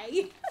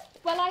die.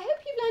 Well, I hope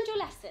you've learned your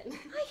lesson.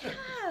 I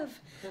have.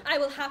 I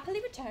will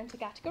happily return to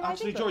categorising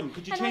Actually, books, Jordan,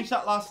 could you and change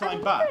that last I line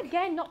will back? never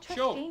again not trust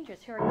Sure.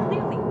 strangers who are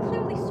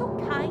clearly so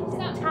kind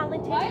and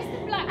talented. why is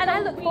the black And I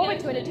hole look forward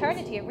to an reopened?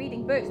 eternity of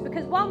reading books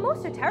because while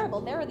most are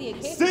terrible, there are the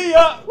occasions. See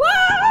ya!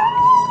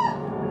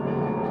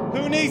 Whoa!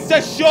 Who needs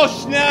to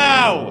shush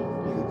now?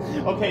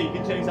 Okay, you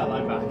can change that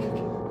line back.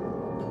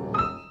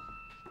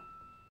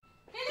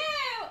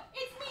 Hello,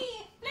 it's me,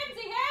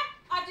 Flimsy here.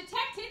 I've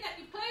detected that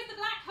you've closed the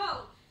black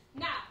hole.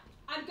 Now,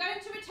 I'm going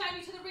to return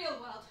you to the real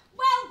world.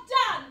 Well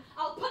done!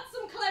 I'll put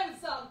some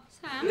clothes on.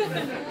 Sam?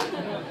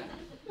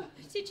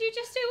 Did you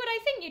just do what I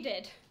think you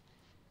did?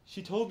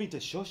 She told me to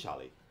shush,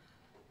 Ali.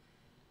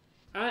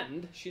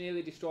 And she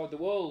nearly destroyed the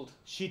world.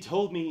 She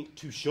told me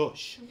to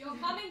shush. You're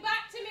coming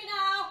back to me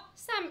now.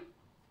 Sam,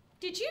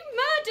 did you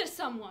murder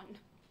someone?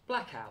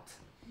 Blackout.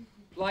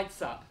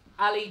 Lights up.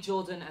 Ali,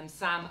 Jordan and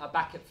Sam are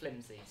back at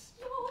Flimsy's.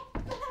 You're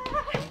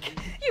back.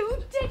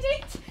 You did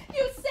it.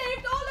 You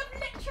saved all of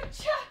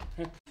literature.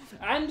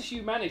 And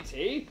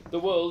humanity, the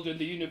world and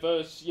the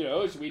universe, you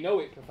know, as we know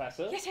it,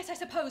 Professor. Yes, I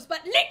suppose,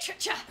 but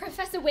literature.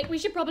 Professor Wick, we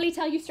should probably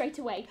tell you straight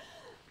away.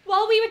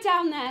 While we were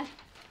down there,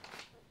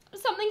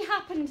 something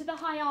happened to the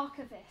High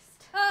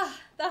Archivist. Ah,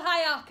 the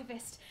High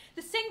Archivist.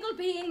 The single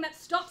being that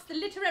stops the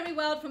literary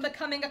world from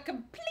becoming a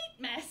complete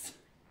mess.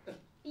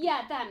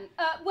 Yeah, them.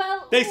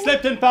 Well... They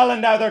slipped and fell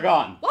and now they're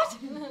gone. What?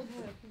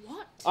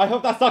 What? I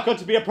hope that's not going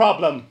to be a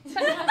problem.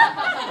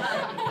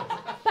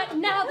 But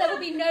now there will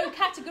be no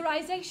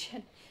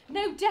categorisation,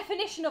 no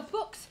definition of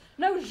books,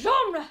 no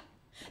genre.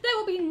 There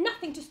will be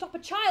nothing to stop a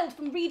child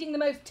from reading the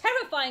most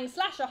terrifying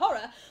slasher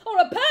horror or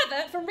a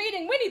pervert from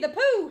reading Winnie the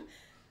Pooh.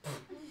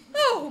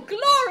 Oh,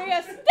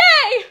 glorious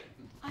day!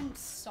 I'm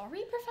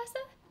sorry,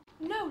 Professor?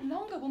 No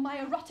longer will my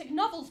erotic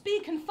novels be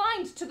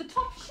confined to the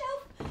top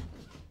shelf.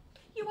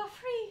 You are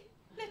free,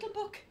 little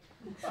book.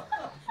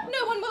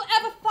 No one will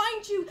ever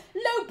find you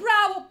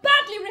lowbrow or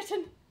badly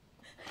written.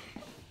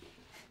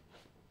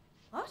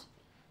 What?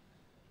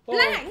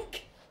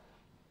 Blank?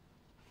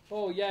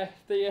 Oh yeah,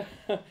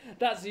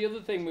 that's the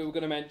other thing we were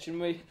going to mention.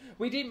 We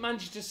didn't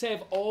manage to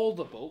save all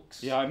the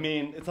books. Yeah, I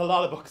mean, it's a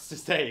lot of books to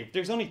save.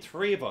 There's only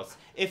 3 of us.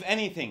 If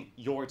anything,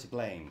 you're to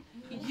blame.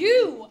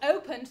 You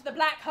opened the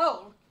black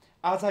hole.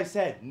 As I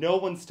said, no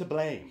one's to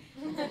blame.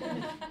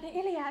 The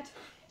Iliad,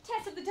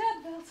 Tess of the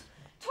D'Urbervilles,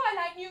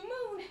 Twilight New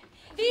Moon.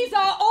 These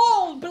are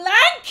all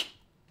blank.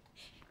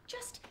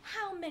 Just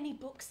how many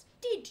books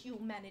did you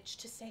manage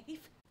to save?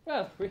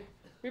 Well,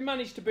 we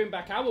managed to bring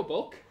back our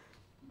book.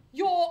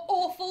 Your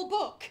awful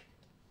book.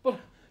 But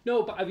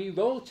I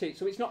rewrote it,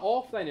 so it's not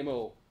awful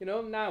anymore. You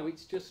know, now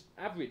it's just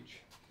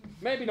average.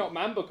 Maybe not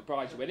Man Booker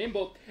Prize winning,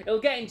 but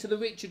it'll get into the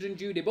Richard and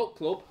Judy Book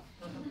Club.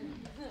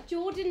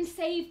 Jordan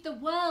saved the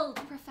world,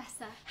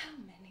 Professor. How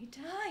many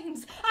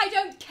times? I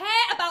don't care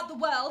about the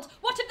world.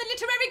 What of the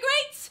literary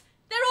greats?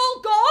 They're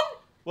all gone?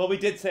 Well, we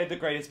did save the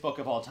greatest book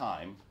of all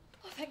time.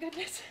 Oh, thank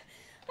goodness.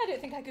 I don't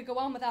think I could go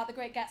on without The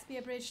Great Gatsby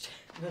abridged.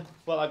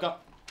 Well, I've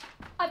got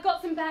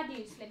some bad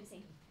news,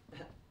 Flimsy.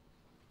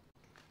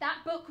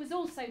 That book was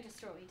also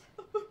destroyed.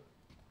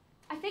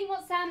 I think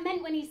what Sam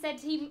meant when he said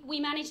we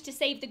managed to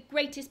save the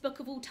greatest book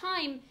of all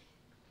time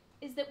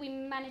is that we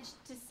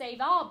managed to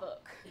save our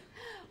book,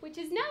 which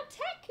is now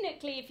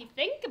technically, if you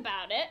think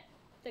about it,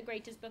 the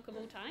greatest book of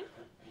all time.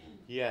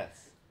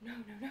 Yes. No.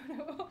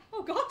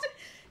 Oh, God.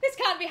 This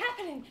can't be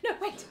happening. No,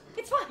 wait.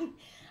 It's fine.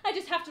 I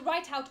just have to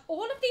write out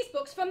all of these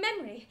books from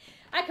memory.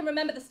 I can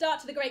remember the start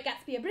to The Great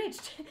Gatsby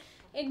abridged.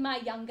 In my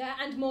younger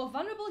and more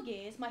vulnerable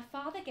years, my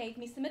father gave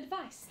me some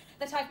advice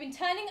that I've been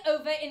turning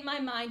over in my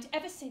mind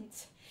ever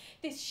since.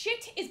 This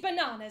shit is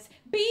bananas.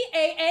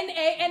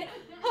 B-A-N-A-N...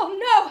 Oh,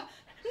 no!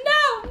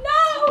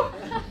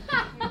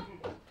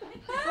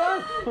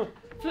 Well,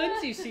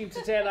 Flimsy seemed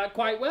to take that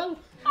quite well.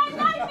 My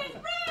life is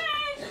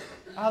ruined!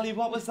 Ali,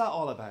 what was that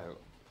all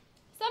about?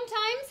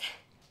 Sometimes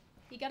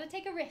you gotta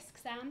take a risk,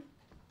 Sam.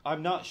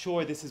 I'm not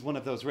sure this is one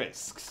of those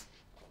risks.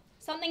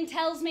 Something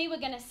tells me we're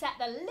gonna set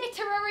the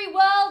literary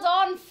world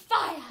on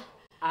fire.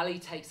 Ali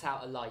takes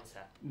out a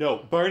lighter.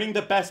 No, burning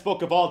the best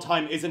book of all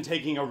time isn't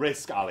taking a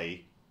risk,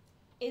 Ali.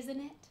 Isn't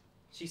it?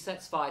 She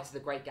sets fire to the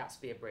Great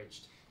Gatsby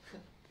abridged.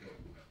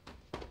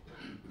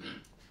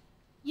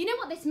 You know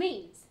what this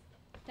means,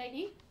 don't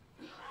you?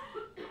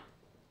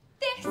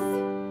 This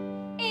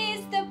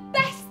is the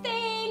best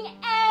thing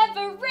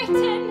ever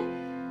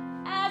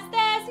written, as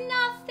there's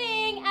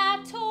nothing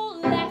at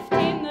all left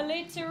in the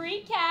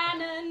literary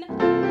canon.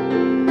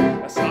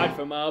 Aside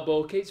from our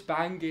book, it's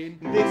banging.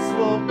 This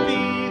will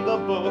be the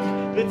book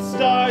that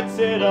starts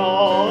it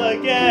all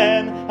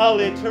again. A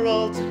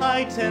literal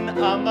titan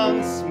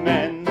amongst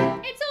men.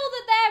 It's all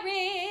that there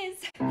is.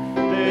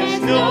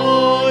 There's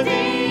no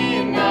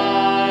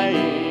denying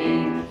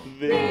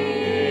this.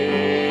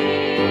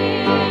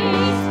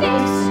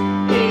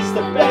 This is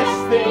the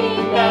best thing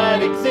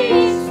that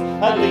exists,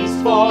 at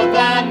least for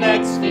the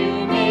next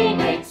few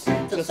minutes.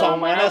 So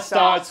someone else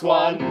starts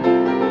one,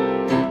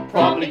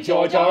 probably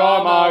George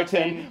R.R.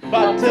 Martin.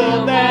 But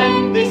till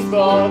then, this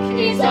book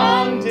is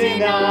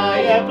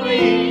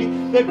undeniably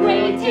the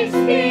greatest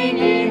thing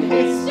in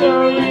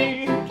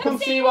history. Come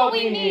see what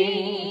we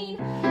mean,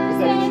 'cause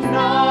there's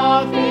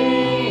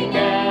nothing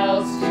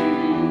else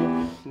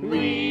to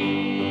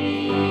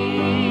read.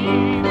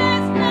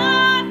 There's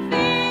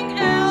nothing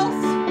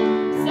else,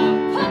 so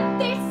put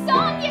this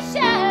on your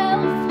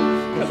shelf.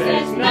 'Cause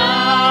there's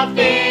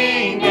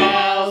nothing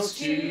else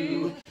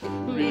to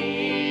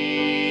read.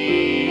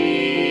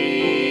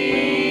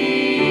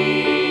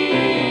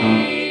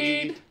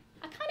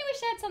 I kind of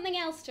wish I had something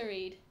else to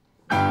read.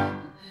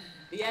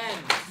 The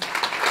end.